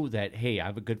know that, hey, I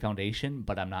have a good foundation,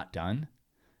 but I'm not done,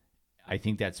 I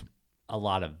think that's a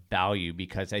lot of value,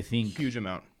 because I think huge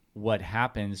amount. What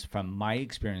happens from my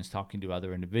experience talking to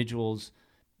other individuals,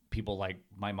 people like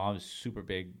my mom's super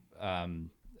big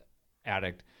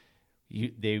addict.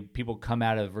 People come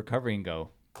out of recovery and go,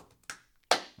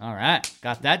 all right,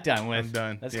 got that done with. I'm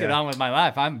done. Let's get on with my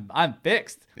life. I'm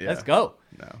fixed. Yeah. Let's go.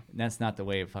 No, and that's not the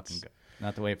way it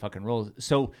fucking rolls.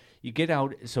 So you get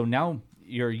out. So now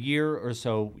you're a year or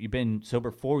so. You've been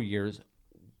sober 4 years.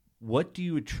 What do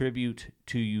you attribute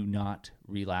to you not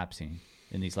relapsing?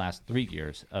 in these last 3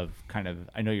 years of kind of,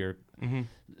 I know you're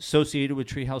associated with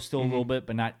Treehouse still a little bit,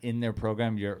 but not in their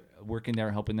program. You're working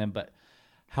there, helping them. But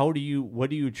what do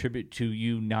you attribute to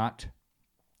you not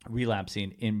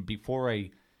relapsing? And before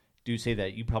I do say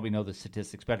that, you probably know the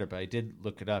statistics better, but I did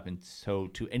look it up. And so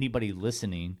to anybody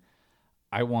listening,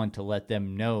 I want to let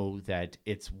them know that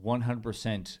it's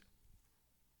 100%.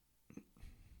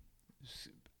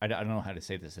 I don't know how to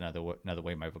say this another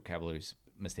way. My vocabulary is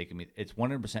mistaken me. It's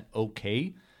 100%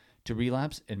 okay to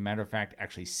relapse. And matter of fact,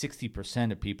 actually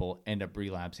 60% of people end up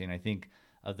relapsing. I think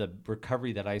of the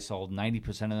recovery that I saw,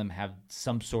 90% of them have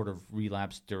some sort of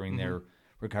relapse during their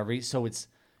recovery. So it's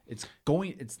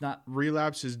not.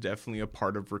 Relapse is definitely a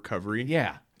part of recovery.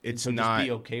 Yeah. It's so not. Just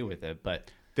be okay with it. But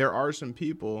there are some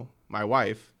people, my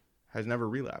wife has never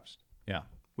relapsed. Yeah.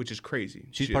 Which is crazy.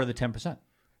 She's part of the 10%.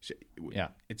 Yeah.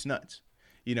 It's nuts.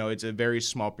 You know, it's a very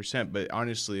small percent, but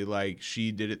honestly, like,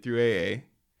 she did it through AA,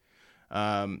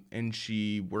 and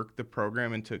she worked the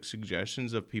program and took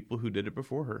suggestions of people who did it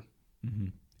before her. Mm-hmm.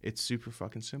 It's super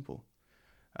fucking simple.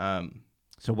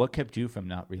 So what kept you from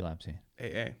not relapsing?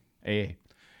 AA. Okay.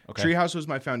 Treehouse was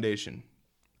my foundation.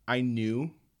 I knew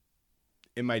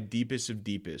in my deepest of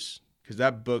deepest, because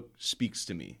that book speaks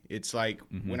to me. It's like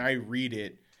when I read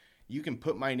it, you can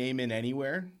put my name in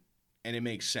anywhere and it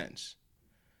makes sense.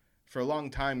 For a long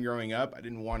time growing up, I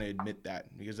didn't want to admit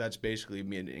that, because that's basically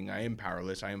admitting I am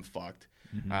powerless. I am fucked.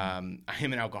 I am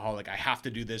an alcoholic. I have to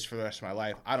do this for the rest of my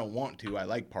life. I don't want to. I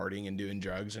like partying and doing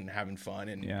drugs and having fun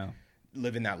and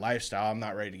living that lifestyle. I'm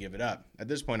not ready to give it up. At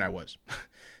this point, I was.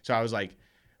 So I was like,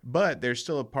 but there's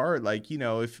still a part, like, you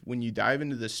know, when you dive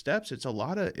into the steps, it's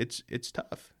it's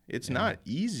tough. It's not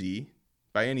easy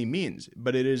by any means,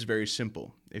 but it is very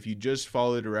simple. If you just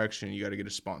follow the direction, you got to get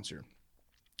a sponsor.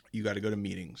 You got to go to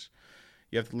meetings.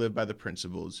 You have to live by the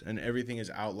principles, and everything is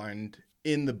outlined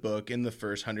in the book in the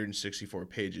first 164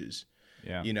 pages.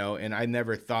 Yeah. You know, and I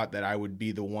never thought that I would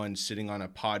be the one sitting on a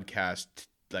podcast,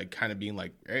 like, kind of being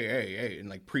like, hey, and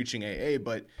like preaching AA,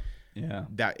 but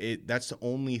that's the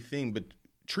only thing. But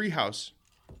Treehouse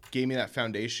gave me that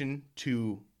foundation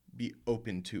to be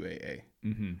open to AA.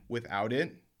 Without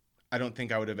it, I don't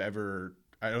think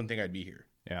I'd be here.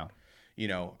 Yeah. You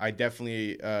know, I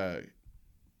definitely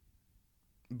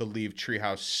believe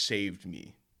Treehouse saved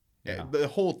me. Yeah. The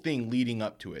whole thing leading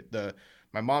up to it.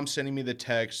 My mom sending me the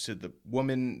text, to the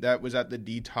woman that was at the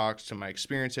detox, to my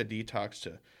experience at detox,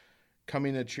 to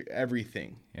coming to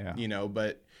everything. Yeah. You know,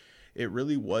 but it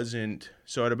really wasn't.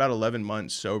 So at about 11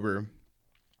 months sober,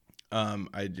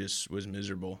 I just was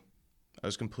miserable. I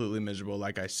was completely miserable.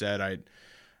 Like I said,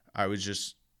 I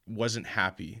wasn't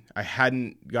happy. I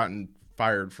hadn't gotten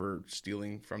fired for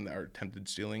attempted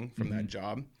stealing from that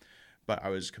job, but I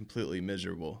was completely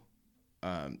miserable.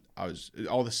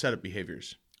 All the setup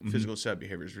behaviors, physical setup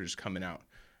behaviors were just coming out.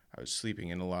 I was sleeping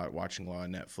in a lot, watching a lot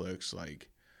of Netflix, like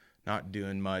not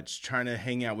doing much, trying to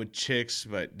hang out with chicks,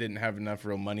 but didn't have enough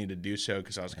real money to do so,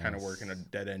 because I was kind of working a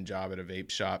dead end job at the vape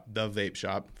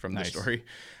shop from the story.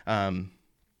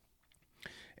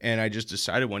 And I just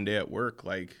decided one day at work,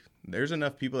 like, there's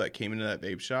enough people that came into that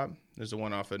vape shop. There's the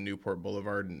one off of Newport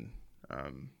Boulevard and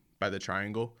by the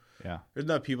Triangle. Yeah. There's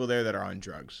enough people there that are on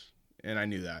drugs. And I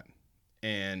knew that.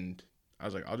 And I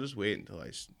was like, I'll just wait until I,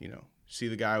 see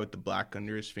the guy with the black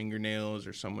under his fingernails,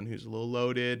 or someone who's a little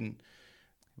loaded. And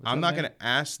I'm not going to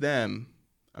ask them.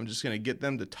 I'm just going to get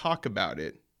them to talk about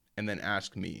it and then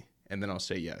ask me. And then I'll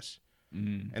say yes.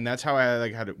 And that's how I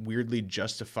had it weirdly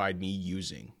justified me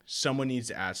using. Someone needs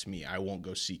to ask me. I won't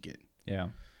go seek it. Yeah.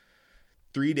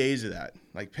 3 days of that,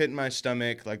 like pit in my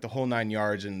stomach, like the whole 9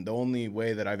 yards. And the only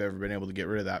way that I've ever been able to get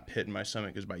rid of that pit in my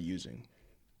stomach is by using.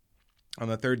 On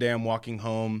the third day, I'm walking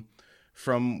home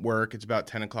from work. It's about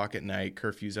 10 o'clock at night.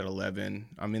 Curfew's at 11.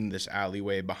 I'm in this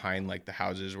alleyway behind like the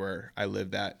houses where I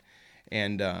lived at.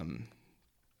 And I'm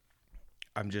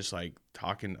just like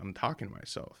I'm talking to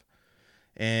myself.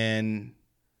 And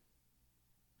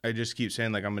I just keep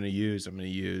saying, like, I'm going to use. And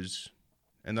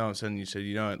then all of a sudden you said,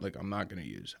 you know what, like, I'm not going to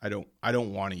use. I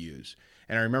don't want to use.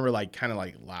 And I remember, like, kind of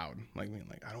like loud, like being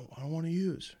like, I don't want to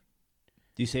use.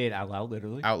 Do you say it out loud,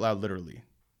 literally? Out loud, literally.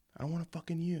 I don't want to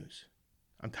fucking use.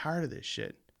 I'm tired of this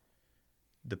shit.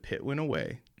 The pit went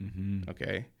away.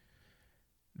 Okay.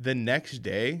 The next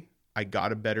day, I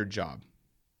got a better job.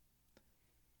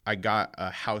 I got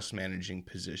a house managing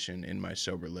position in my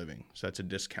sober living. So that's a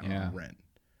discount on rent.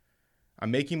 I'm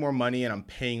making more money and I'm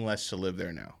paying less to live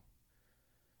there now.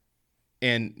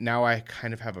 And now I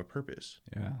kind of have a purpose.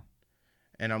 Yeah.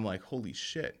 And I'm like, holy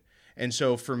shit. And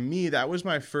so for me, that was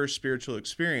my first spiritual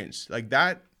experience. Like,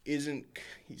 that isn't,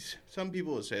 some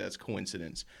people would say that's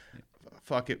coincidence.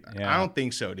 fuck it. Yeah. I don't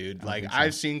think so, dude. Like,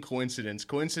 I've seen coincidence.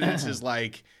 Coincidence is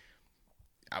like,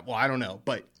 well, I don't know,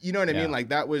 but you know what I mean? Like,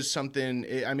 that was something,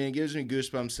 it gives me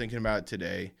goosebumps thinking about it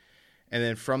today. And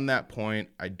then from that point,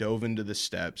 I dove into the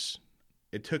steps.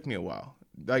 It took me a while.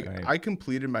 Like, I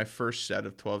completed my first set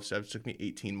of 12 steps. It took me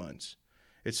 18 months.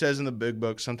 It says in the big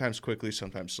book, sometimes quickly,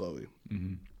 sometimes slowly.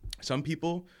 Mm-hmm. Some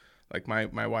people, like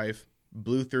my wife,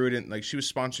 blew through it. And like, she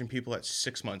was sponsoring people at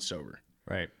 6 months sober.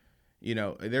 Right. You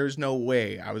know, there's no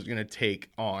way I was going to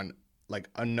take on like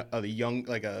a young,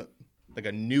 like a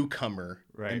newcomer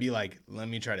and be like, let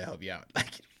me try to help you out.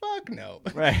 Like, fuck no.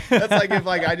 Right. That's like if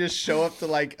like I just show up to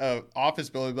like a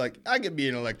office building, be like, I could be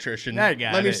an electrician.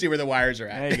 Let me see where the wires are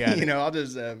at. You know, I'll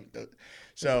just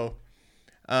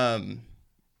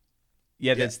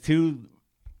that's two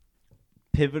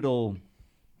pivotal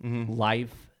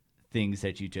life things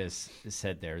that you just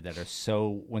said there that are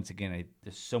so, once again,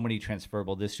 there's so many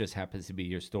transferable. This just happens to be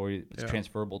your story. It's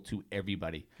transferable to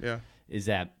everybody. Yeah. Is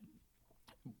that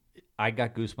I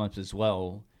got goosebumps as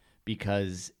well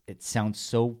because it sounds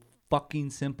so fucking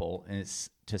simple, and it's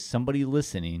to somebody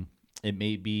listening, it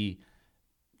may be,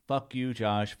 fuck you,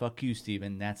 Josh, fuck you,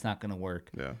 Steven, that's not going to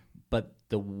work. Yeah. But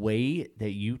the way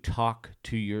that you talk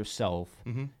to yourself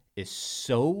is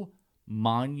so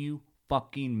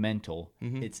fucking-mental.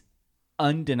 It's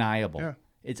undeniable. Yeah.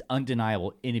 It's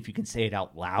undeniable. And if you can say it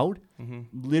out loud,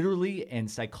 literally and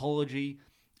psychologically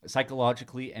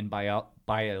and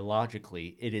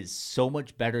biologically, it is so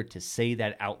much better to say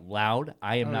that out loud.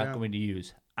 I am not going to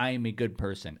use, I am a good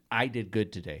person. I did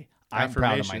good today. I'm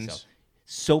proud of myself.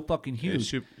 So fucking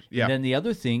huge. And then the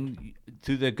other thing,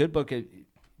 through the good book,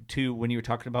 to when you were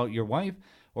talking about your wife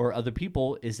or other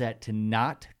people, is that to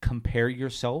not compare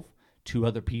yourself to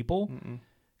other people.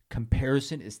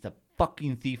 Comparison is the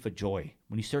fucking thief of joy.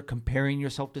 When you start comparing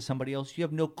yourself to somebody else, you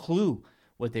have no clue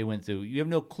what they went through. You have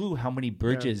no clue how many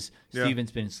bridges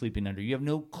Steven's been sleeping under. You have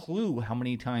no clue how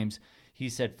many times he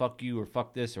said fuck you or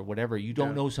fuck this or whatever. You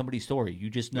don't know somebody's story. You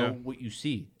just know what you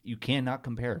see. You cannot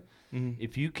compare.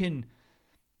 If you can,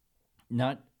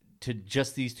 not to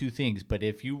just these two things, but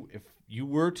if you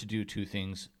were to do two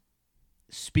things,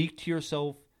 speak to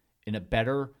yourself in a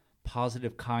better,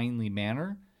 positive, kindly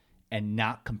manner, and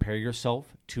not compare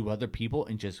yourself to other people,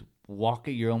 and just walk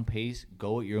at your own pace,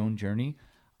 go at your own journey,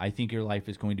 I think your life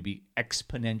is going to be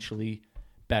exponentially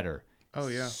better. Oh,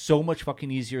 yeah. So much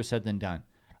fucking easier said than done.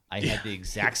 I had the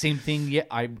exact same thing. Yeah,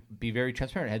 I'd be very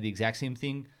transparent. I had the exact same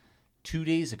thing 2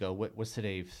 days ago. What's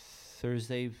today?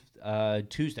 Thursday?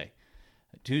 Tuesday.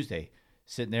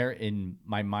 Sitting there, and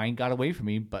my mind got away from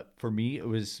me. But for me, it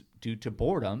was due to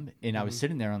boredom. And I was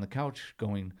sitting there on the couch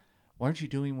going, why aren't you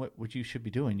doing what you should be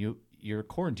doing? You're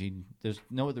quarantined. There's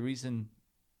no other reason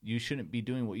you shouldn't be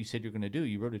doing what you said you're going to do.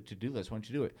 You wrote a to-do list. Why don't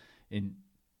you do it? And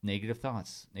negative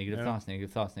thoughts. And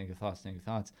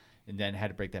then had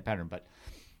to break that pattern. But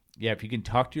yeah, if you can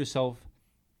talk to yourself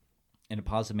in a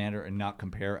positive manner and not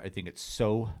compare, I think it's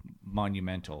so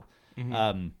monumental.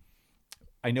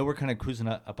 I know we're kind of cruising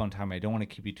up on time. I don't want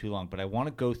to keep you too long, but I want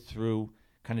to go through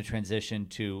kind of transition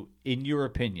to, in your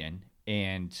opinion,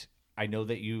 and I know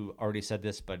that you already said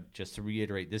this, but just to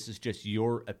reiterate, this is just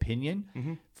your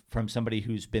opinion from somebody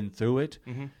who's been through it.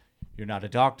 You're not a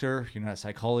doctor, you're not a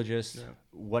psychologist,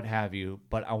 what have you.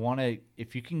 But I want to,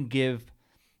 if you can give,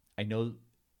 I know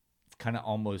it's kind of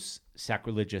almost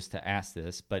sacrilegious to ask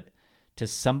this, but to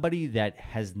somebody that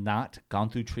has not gone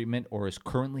through treatment or is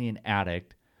currently an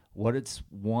addict, what it's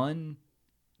 1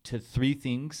 to 3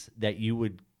 things that you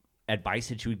would, advice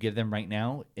that you would give them right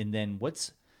now? And then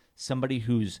what's somebody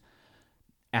who's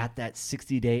at that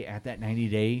 60-day, at that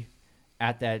 90-day,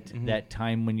 at that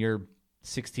time when you're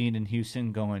 16 in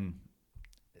Houston going,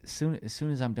 as soon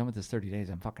as I'm done with this 30 days,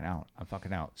 I'm fucking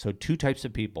out. So 2 types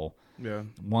of people. Yeah.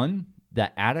 1,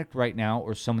 the addict right now,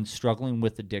 or someone struggling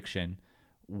with addiction.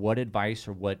 What advice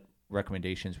or what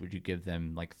recommendations would you give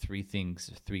them? Like 3 things,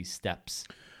 3 steps.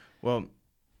 Well,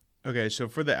 okay. So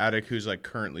for the addict who's like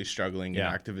currently struggling in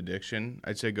active addiction,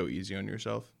 I'd say go easy on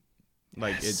yourself.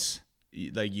 Like it's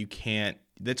like, you can't,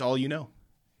 that's all you know.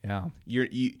 Yeah.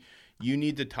 You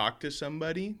need to talk to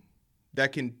somebody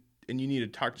that can, and you need to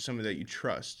talk to somebody that you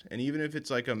trust. And even if it's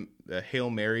like a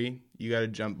Hail Mary, you got to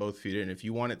jump both feet in. If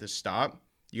you want it to stop,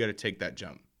 you got to take that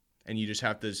jump. And you just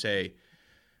have to say,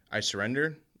 I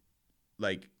surrender.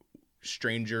 Like,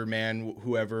 stranger, man,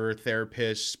 whoever,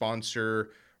 therapist,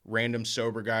 sponsor, random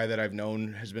sober guy that I've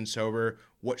known has been sober.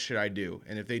 What should I do?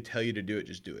 And if they tell you to do it,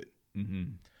 just do it.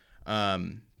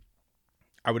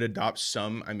 I would adopt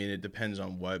some. I mean, it depends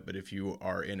on what, but if you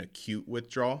are in acute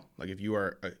withdrawal, like if you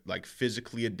are like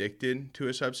physically addicted to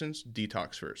a substance,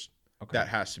 detox first. Okay. That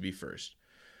has to be first.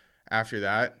 After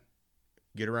that,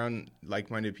 get around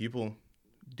like-minded people,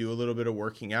 do a little bit of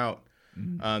working out.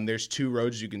 There's 2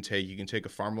 roads you can take. You can take a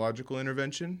pharmacological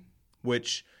intervention,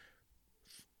 which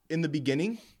in the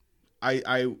beginning,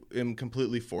 I am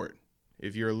completely for it.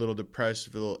 If you're a little depressed,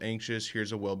 a little anxious,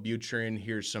 here's a Wellbutrin,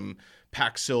 here's some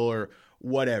Paxil or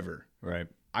whatever. Right.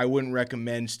 I wouldn't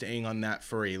recommend staying on that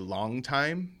for a long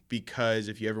time, because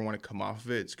if you ever want to come off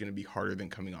of it, it's going to be harder than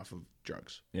coming off of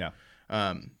drugs. Yeah.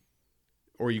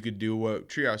 Or you could do what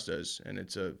Trios does, and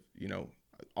it's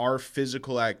our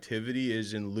physical activity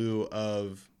is in lieu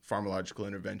of pharmacological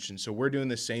intervention. So we're doing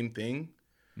the same thing,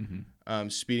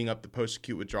 speeding up the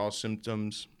post-acute withdrawal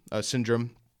syndrome,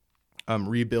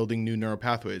 rebuilding new neural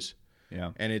pathways.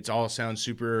 Yeah. And it all sounds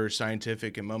super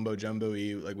scientific and mumbo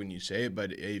jumbo-y, like when you say it,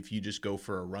 but if you just go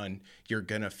for a run, you're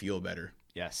going to feel better.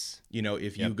 Yes.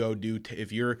 If you go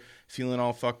if you're feeling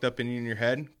all fucked up in your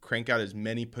head, crank out as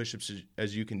many push-ups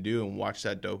as you can do and watch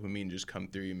that dopamine just come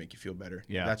through you and make you feel better.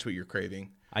 Yeah. That's what you're craving.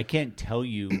 I can't tell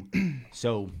you.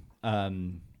 So,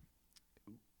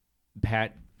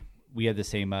 Pat, we had the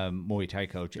same Muay Thai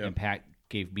coach, and Pat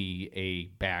gave me a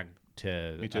bag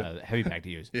heavy bag to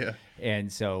use. Yeah.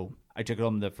 And so I took it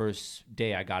home the first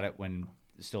day I got it when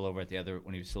he was still over at the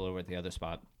other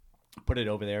spot. Put it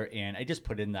over there, and I just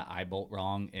put in the eye bolt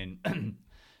wrong. And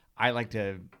I like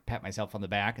to pat myself on the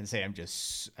back and say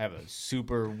I have a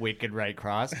super wicked right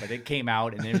cross, but it came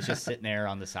out and it was just sitting there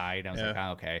on the side. I was like,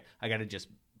 oh, okay, I got to just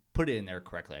put it in there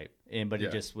correctly. But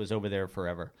it just was over there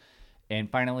forever. And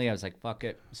finally, I was like, fuck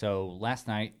it. So last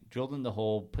night, drilled in the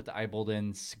hole, put the eye bolt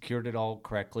in, secured it all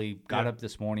correctly, got up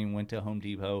this morning, went to Home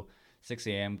Depot, 6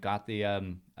 a.m., got the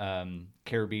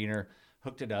carabiner,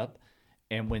 hooked it up,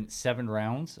 and went 7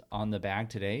 rounds on the bag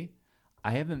today.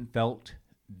 I haven't felt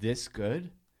this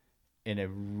good in a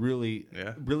really,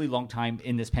 really long time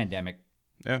in this pandemic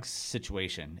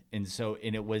situation. And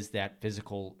it was that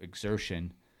physical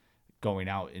exertion going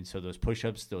out. And so those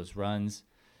push-ups, those runs.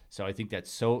 So I think that's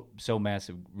so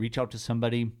massive. Reach out to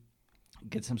somebody,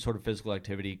 get some sort of physical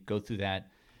activity, go through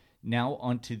that. Now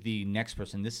on to the next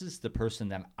person. This is the person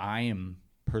that I am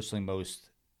personally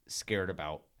most scared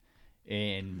about.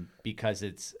 And because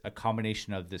it's a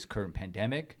combination of this current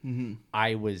pandemic,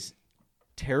 I was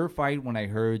terrified when I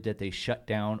heard that they shut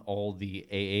down all the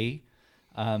AA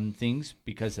things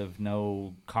because of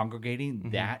no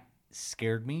congregating. That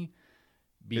scared me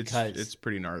because it's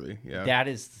pretty gnarly. Yeah,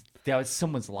 that was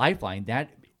someone's lifeline.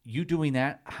 That you doing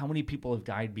that, how many people have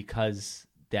died because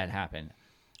that happened?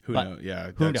 Who knows? Yeah,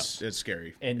 who knows? It's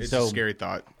scary. And it's so, a scary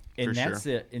thought. And that's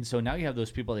it. And so now you have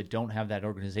those people that don't have that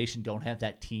organization, don't have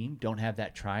that team, don't have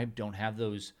that tribe, don't have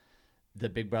the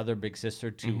big brother, big sister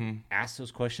to ask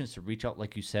those questions, to reach out,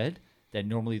 like you said, that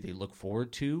normally they look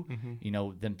forward to.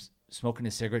 Them smoking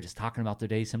a cigarette, just talking about their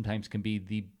day sometimes can be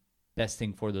the best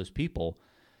thing for those people.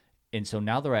 And so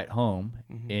now they're at home.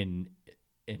 In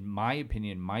my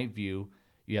opinion, my view,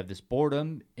 you have this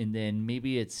boredom, and then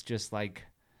maybe it's just like,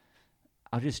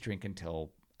 I'll just drink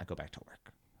until I go back to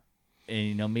work.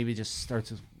 And, maybe it just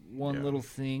starts with one little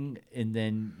thing, and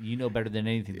then better than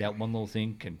anything, that one little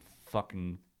thing can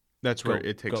fucking That's where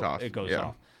it takes off. It goes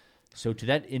off. So to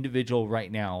that individual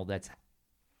right now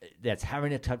that's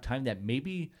having a tough time, that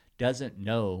maybe doesn't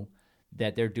know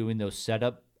that they're doing those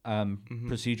setup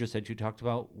procedures that you talked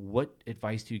about, what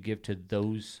advice do you give to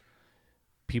those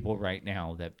people right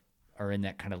now that are in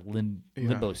that kind of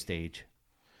limbo stage?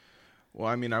 Well,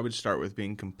 I mean, I would start with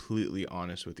being completely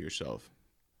honest with yourself.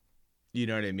 You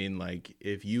know what I mean? Like,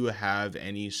 if you have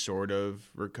any sort of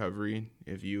recovery,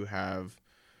 if you have,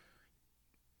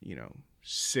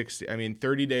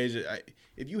 30 days,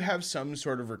 if you have some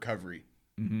sort of recovery,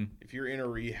 if you're in a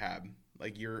rehab,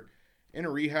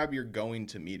 you're going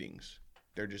to meetings.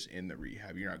 They're just in the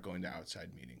rehab. You're not going to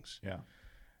outside meetings. Yeah.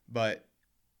 But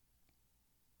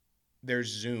there's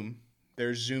Zoom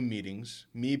meetings.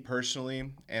 Me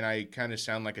personally, and I kind of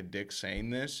sound like a dick saying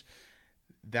this,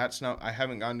 I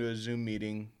haven't gone to a Zoom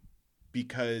meeting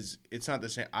because it's not the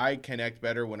same. I connect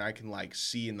better when I can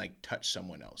see and touch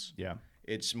someone else. Yeah.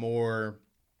 It's more,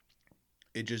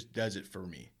 it just does it for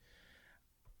me.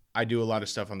 I do a lot of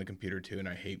stuff on the computer too, and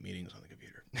I hate meetings on the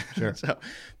computer. Sure.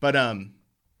 But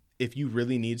if you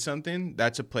really need something,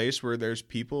 that's a place where there's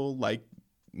people like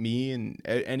me and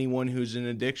anyone who's in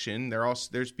addiction.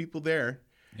 There's people there.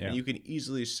 Yeah. And you can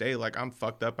easily say, I'm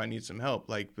fucked up, I need some help,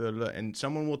 blah, blah, blah, and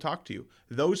someone will talk to you.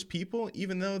 Those people,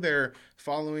 even though they're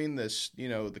following this,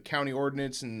 the county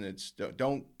ordinance and it's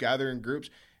don't gather in groups,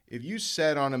 if you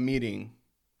said on a meeting,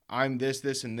 I'm this,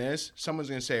 this, and this, someone's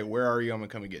going to say, where are you? I'm going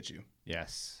to come and get you.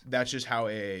 Yes. That's just how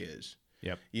AA is.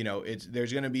 Yep.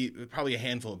 There's going to be probably a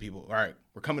handful of people. All right,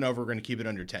 we're coming over, we're going to keep it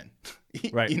under 10.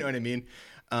 Right. You know what I mean?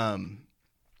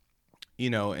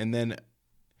 And then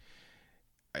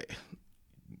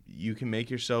you can make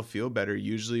yourself feel better.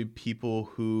 Usually people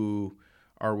who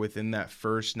are within that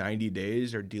first 90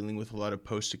 days are dealing with a lot of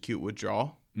post-acute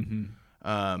withdrawal.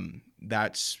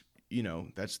 That's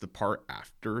the part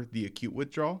after the acute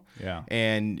withdrawal. Yeah.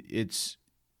 And it's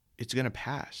going to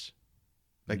pass.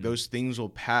 Like those things will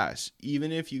pass,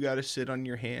 even if you got to sit on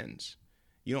your hands.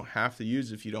 You don't have to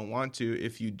use if you don't want to.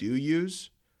 If you do use,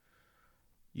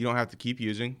 you don't have to keep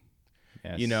using.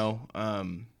 Yes.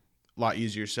 A lot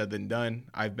easier said than done.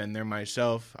 I've been there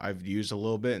myself. I've used a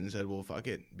little bit and said, well, fuck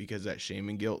it, because that shame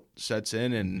and guilt sets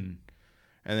in, and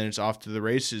then it's off to the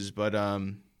races. But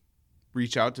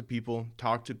reach out to people,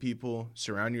 talk to people,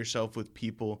 surround yourself with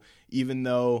people, even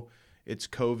though it's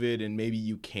COVID and maybe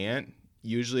you can't.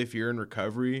 Usually if you're in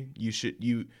recovery,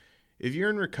 if you're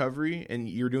in recovery and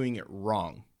you're doing it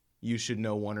wrong, you should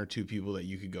know one or two people that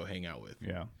you could go hang out with.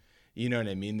 Yeah. You know what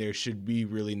I mean? There should be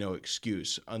really no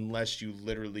excuse unless you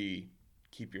literally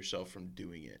keep yourself from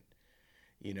doing it,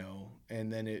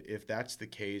 And then if that's the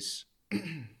case,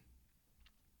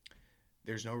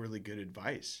 there's no really good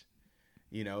advice.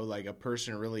 Like a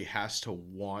person really has to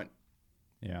want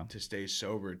to stay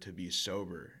sober, to be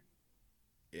sober.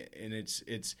 And it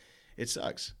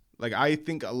sucks. Like I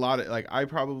think I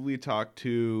probably talked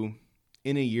to,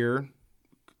 in a year,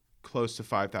 close to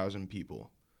 5,000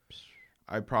 people.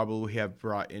 I probably have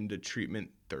brought into treatment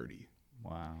 30.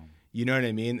 Wow. You know what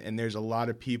I mean? And there's a lot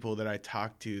of people that I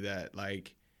talk to that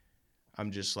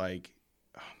I'm just like,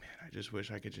 oh man, I just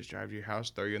wish I could just drive to your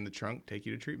house, throw you in the trunk, take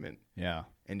you to treatment. Yeah.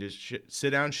 And just sit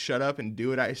down, shut up, and do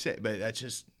what I say. But that's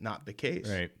just not the case.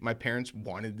 Right. My parents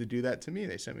wanted to do that to me.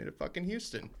 They sent me to fucking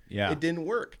Houston. Yeah. It didn't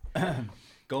work.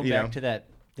 Going back to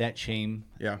that shame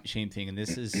thing, and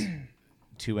this is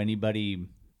to anybody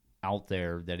out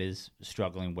there that is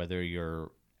struggling, whether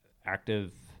you're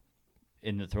active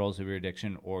in the throes of your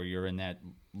addiction or you're in that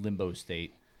limbo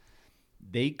state,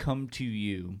 they come to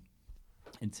you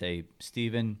and say,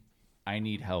 Steven, I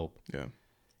need help. Yeah.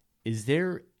 Is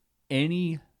there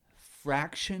any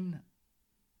fraction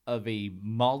of a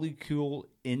molecule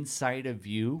inside of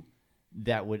you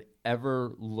that would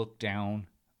ever look down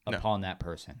upon that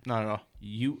person? Not at all.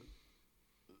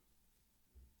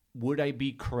 Would I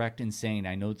be correct in saying,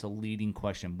 I know it's a leading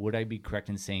question, would I be correct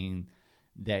in saying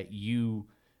that you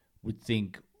would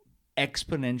think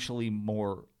exponentially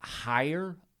more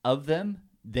higher of them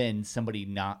than somebody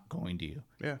not going to you?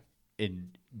 Yeah.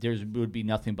 And there would be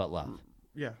nothing but love.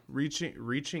 Yeah.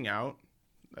 Reaching out.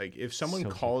 Like if someone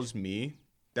calls me,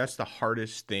 that's the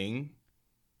hardest thing.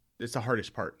 It's the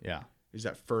hardest part. Yeah. Is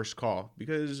that first call.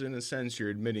 Because in a sense, you're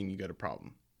admitting you got a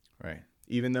problem. Right.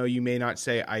 Even though you may not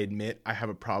say, I admit I have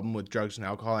a problem with drugs and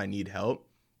alcohol, I need help.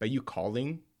 But you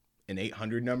calling an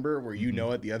 800 number where you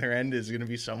know at the other end is going to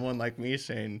be someone like me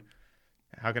saying,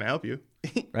 how can I help you?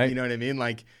 Right. You know what I mean?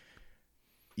 Like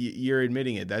you're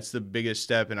admitting it. That's the biggest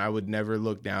step. And I would never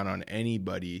look down on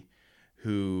anybody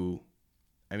who,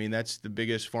 that's the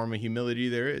biggest form of humility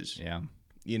there is. Yeah.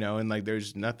 And like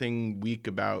there's nothing weak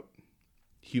about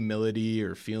humility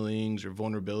or feelings or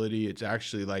vulnerability. It's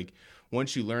actually like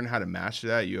once you learn how to master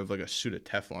that, you have like a suit of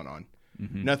Teflon on.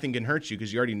 Mm-hmm. Nothing can hurt you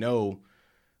because you already know,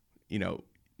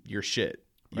 your shit.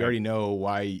 You already know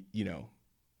why,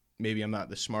 maybe I'm not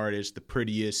the smartest, the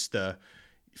prettiest, the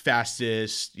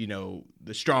fastest,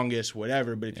 the strongest,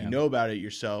 whatever. But if you know about it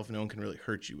yourself, no one can really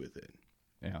hurt you with it.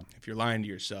 Yeah. If you're lying to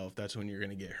yourself, that's when you're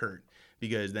going to get hurt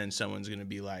because then someone's going to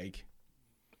be like,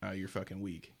 oh, you're fucking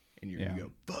weak. And you're going to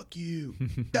go, fuck you.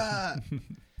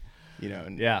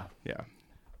 Yeah.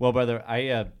 Well, brother,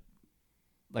 I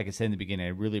like I said in the beginning, I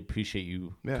really appreciate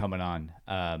you coming on.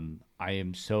 I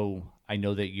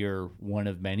know that you're one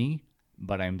of many,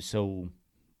 but I'm so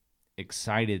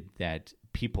excited that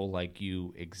people like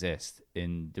you exist.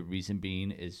 And the reason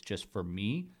being is just for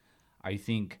me, I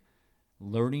think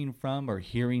learning from or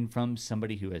hearing from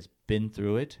somebody who has been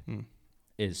through it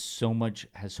has so much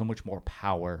more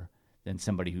power than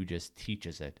somebody who just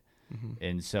teaches it. Mm-hmm.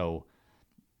 And so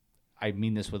I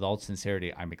mean this with all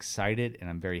sincerity. I'm excited and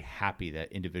I'm very happy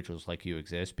that individuals like you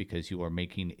exist because you are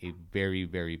making a very,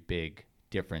 very big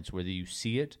difference, whether you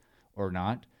see it or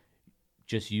not.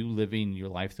 Just you living your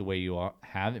life the way you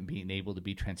have and being able to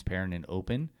be transparent and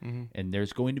open. Mm-hmm. And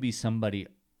there's going to be somebody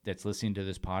that's listening to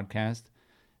this podcast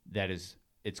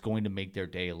it's going to make their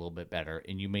day a little bit better.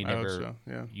 And you may never,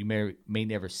 you may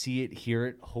never see it, hear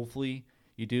it. Hopefully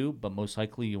you do, but most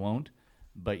likely you won't.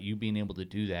 But you being able to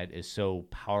do that is so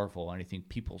powerful. And I think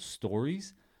people's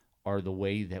stories are the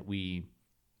way that we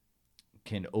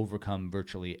can overcome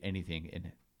virtually anything.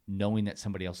 And knowing that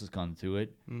somebody else has gone through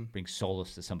it brings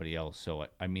solace to somebody else. So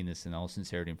I mean this in all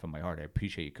sincerity and from my heart. I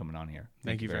appreciate you coming on here.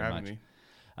 Thank you for very having much. me.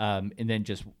 And then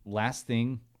just last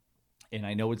thing, and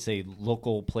I know it's a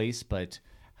local place, but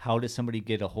how does somebody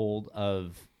get a hold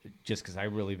of, just because I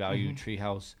really value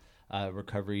Treehouse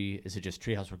Recovery, is it just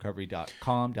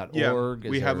treehouserecovery.com, Yeah, .org?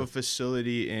 we have a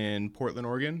facility in Portland,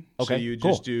 Oregon. So Okay, you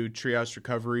cool. just do Treehouse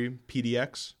Recovery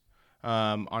PDX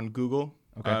on Google.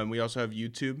 Okay. We also have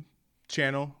YouTube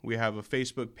channel. We have a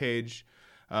Facebook page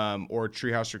or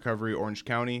Treehouse Recovery Orange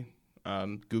County.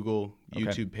 Google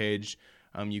YouTube page.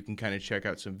 You can kind of check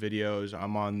out some videos.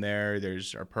 I'm on there.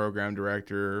 There's our program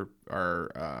director,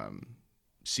 our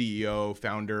CEO,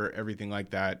 founder, everything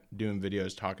like that, doing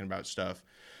videos, talking about stuff.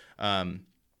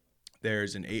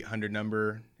 There's an 800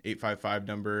 number, 855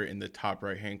 number in the top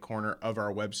right-hand corner of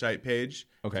our website page.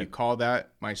 Okay. If you call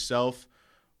that, myself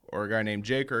or a guy named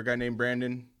Jake or a guy named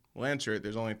Brandon will answer it.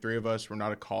 There's only 3 of us. We're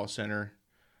not a call center.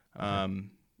 Okay.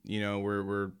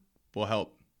 We'll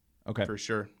help. Okay. For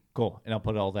sure. Cool. And I'll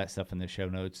put all that stuff in the show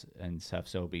notes and stuff,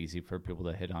 so it'll be easy for people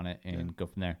to hit on it and go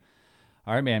from there.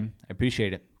 All right, man. I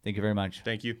appreciate it. Thank you very much.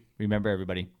 Thank you. Remember,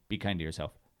 everybody, be kind to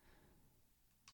yourself.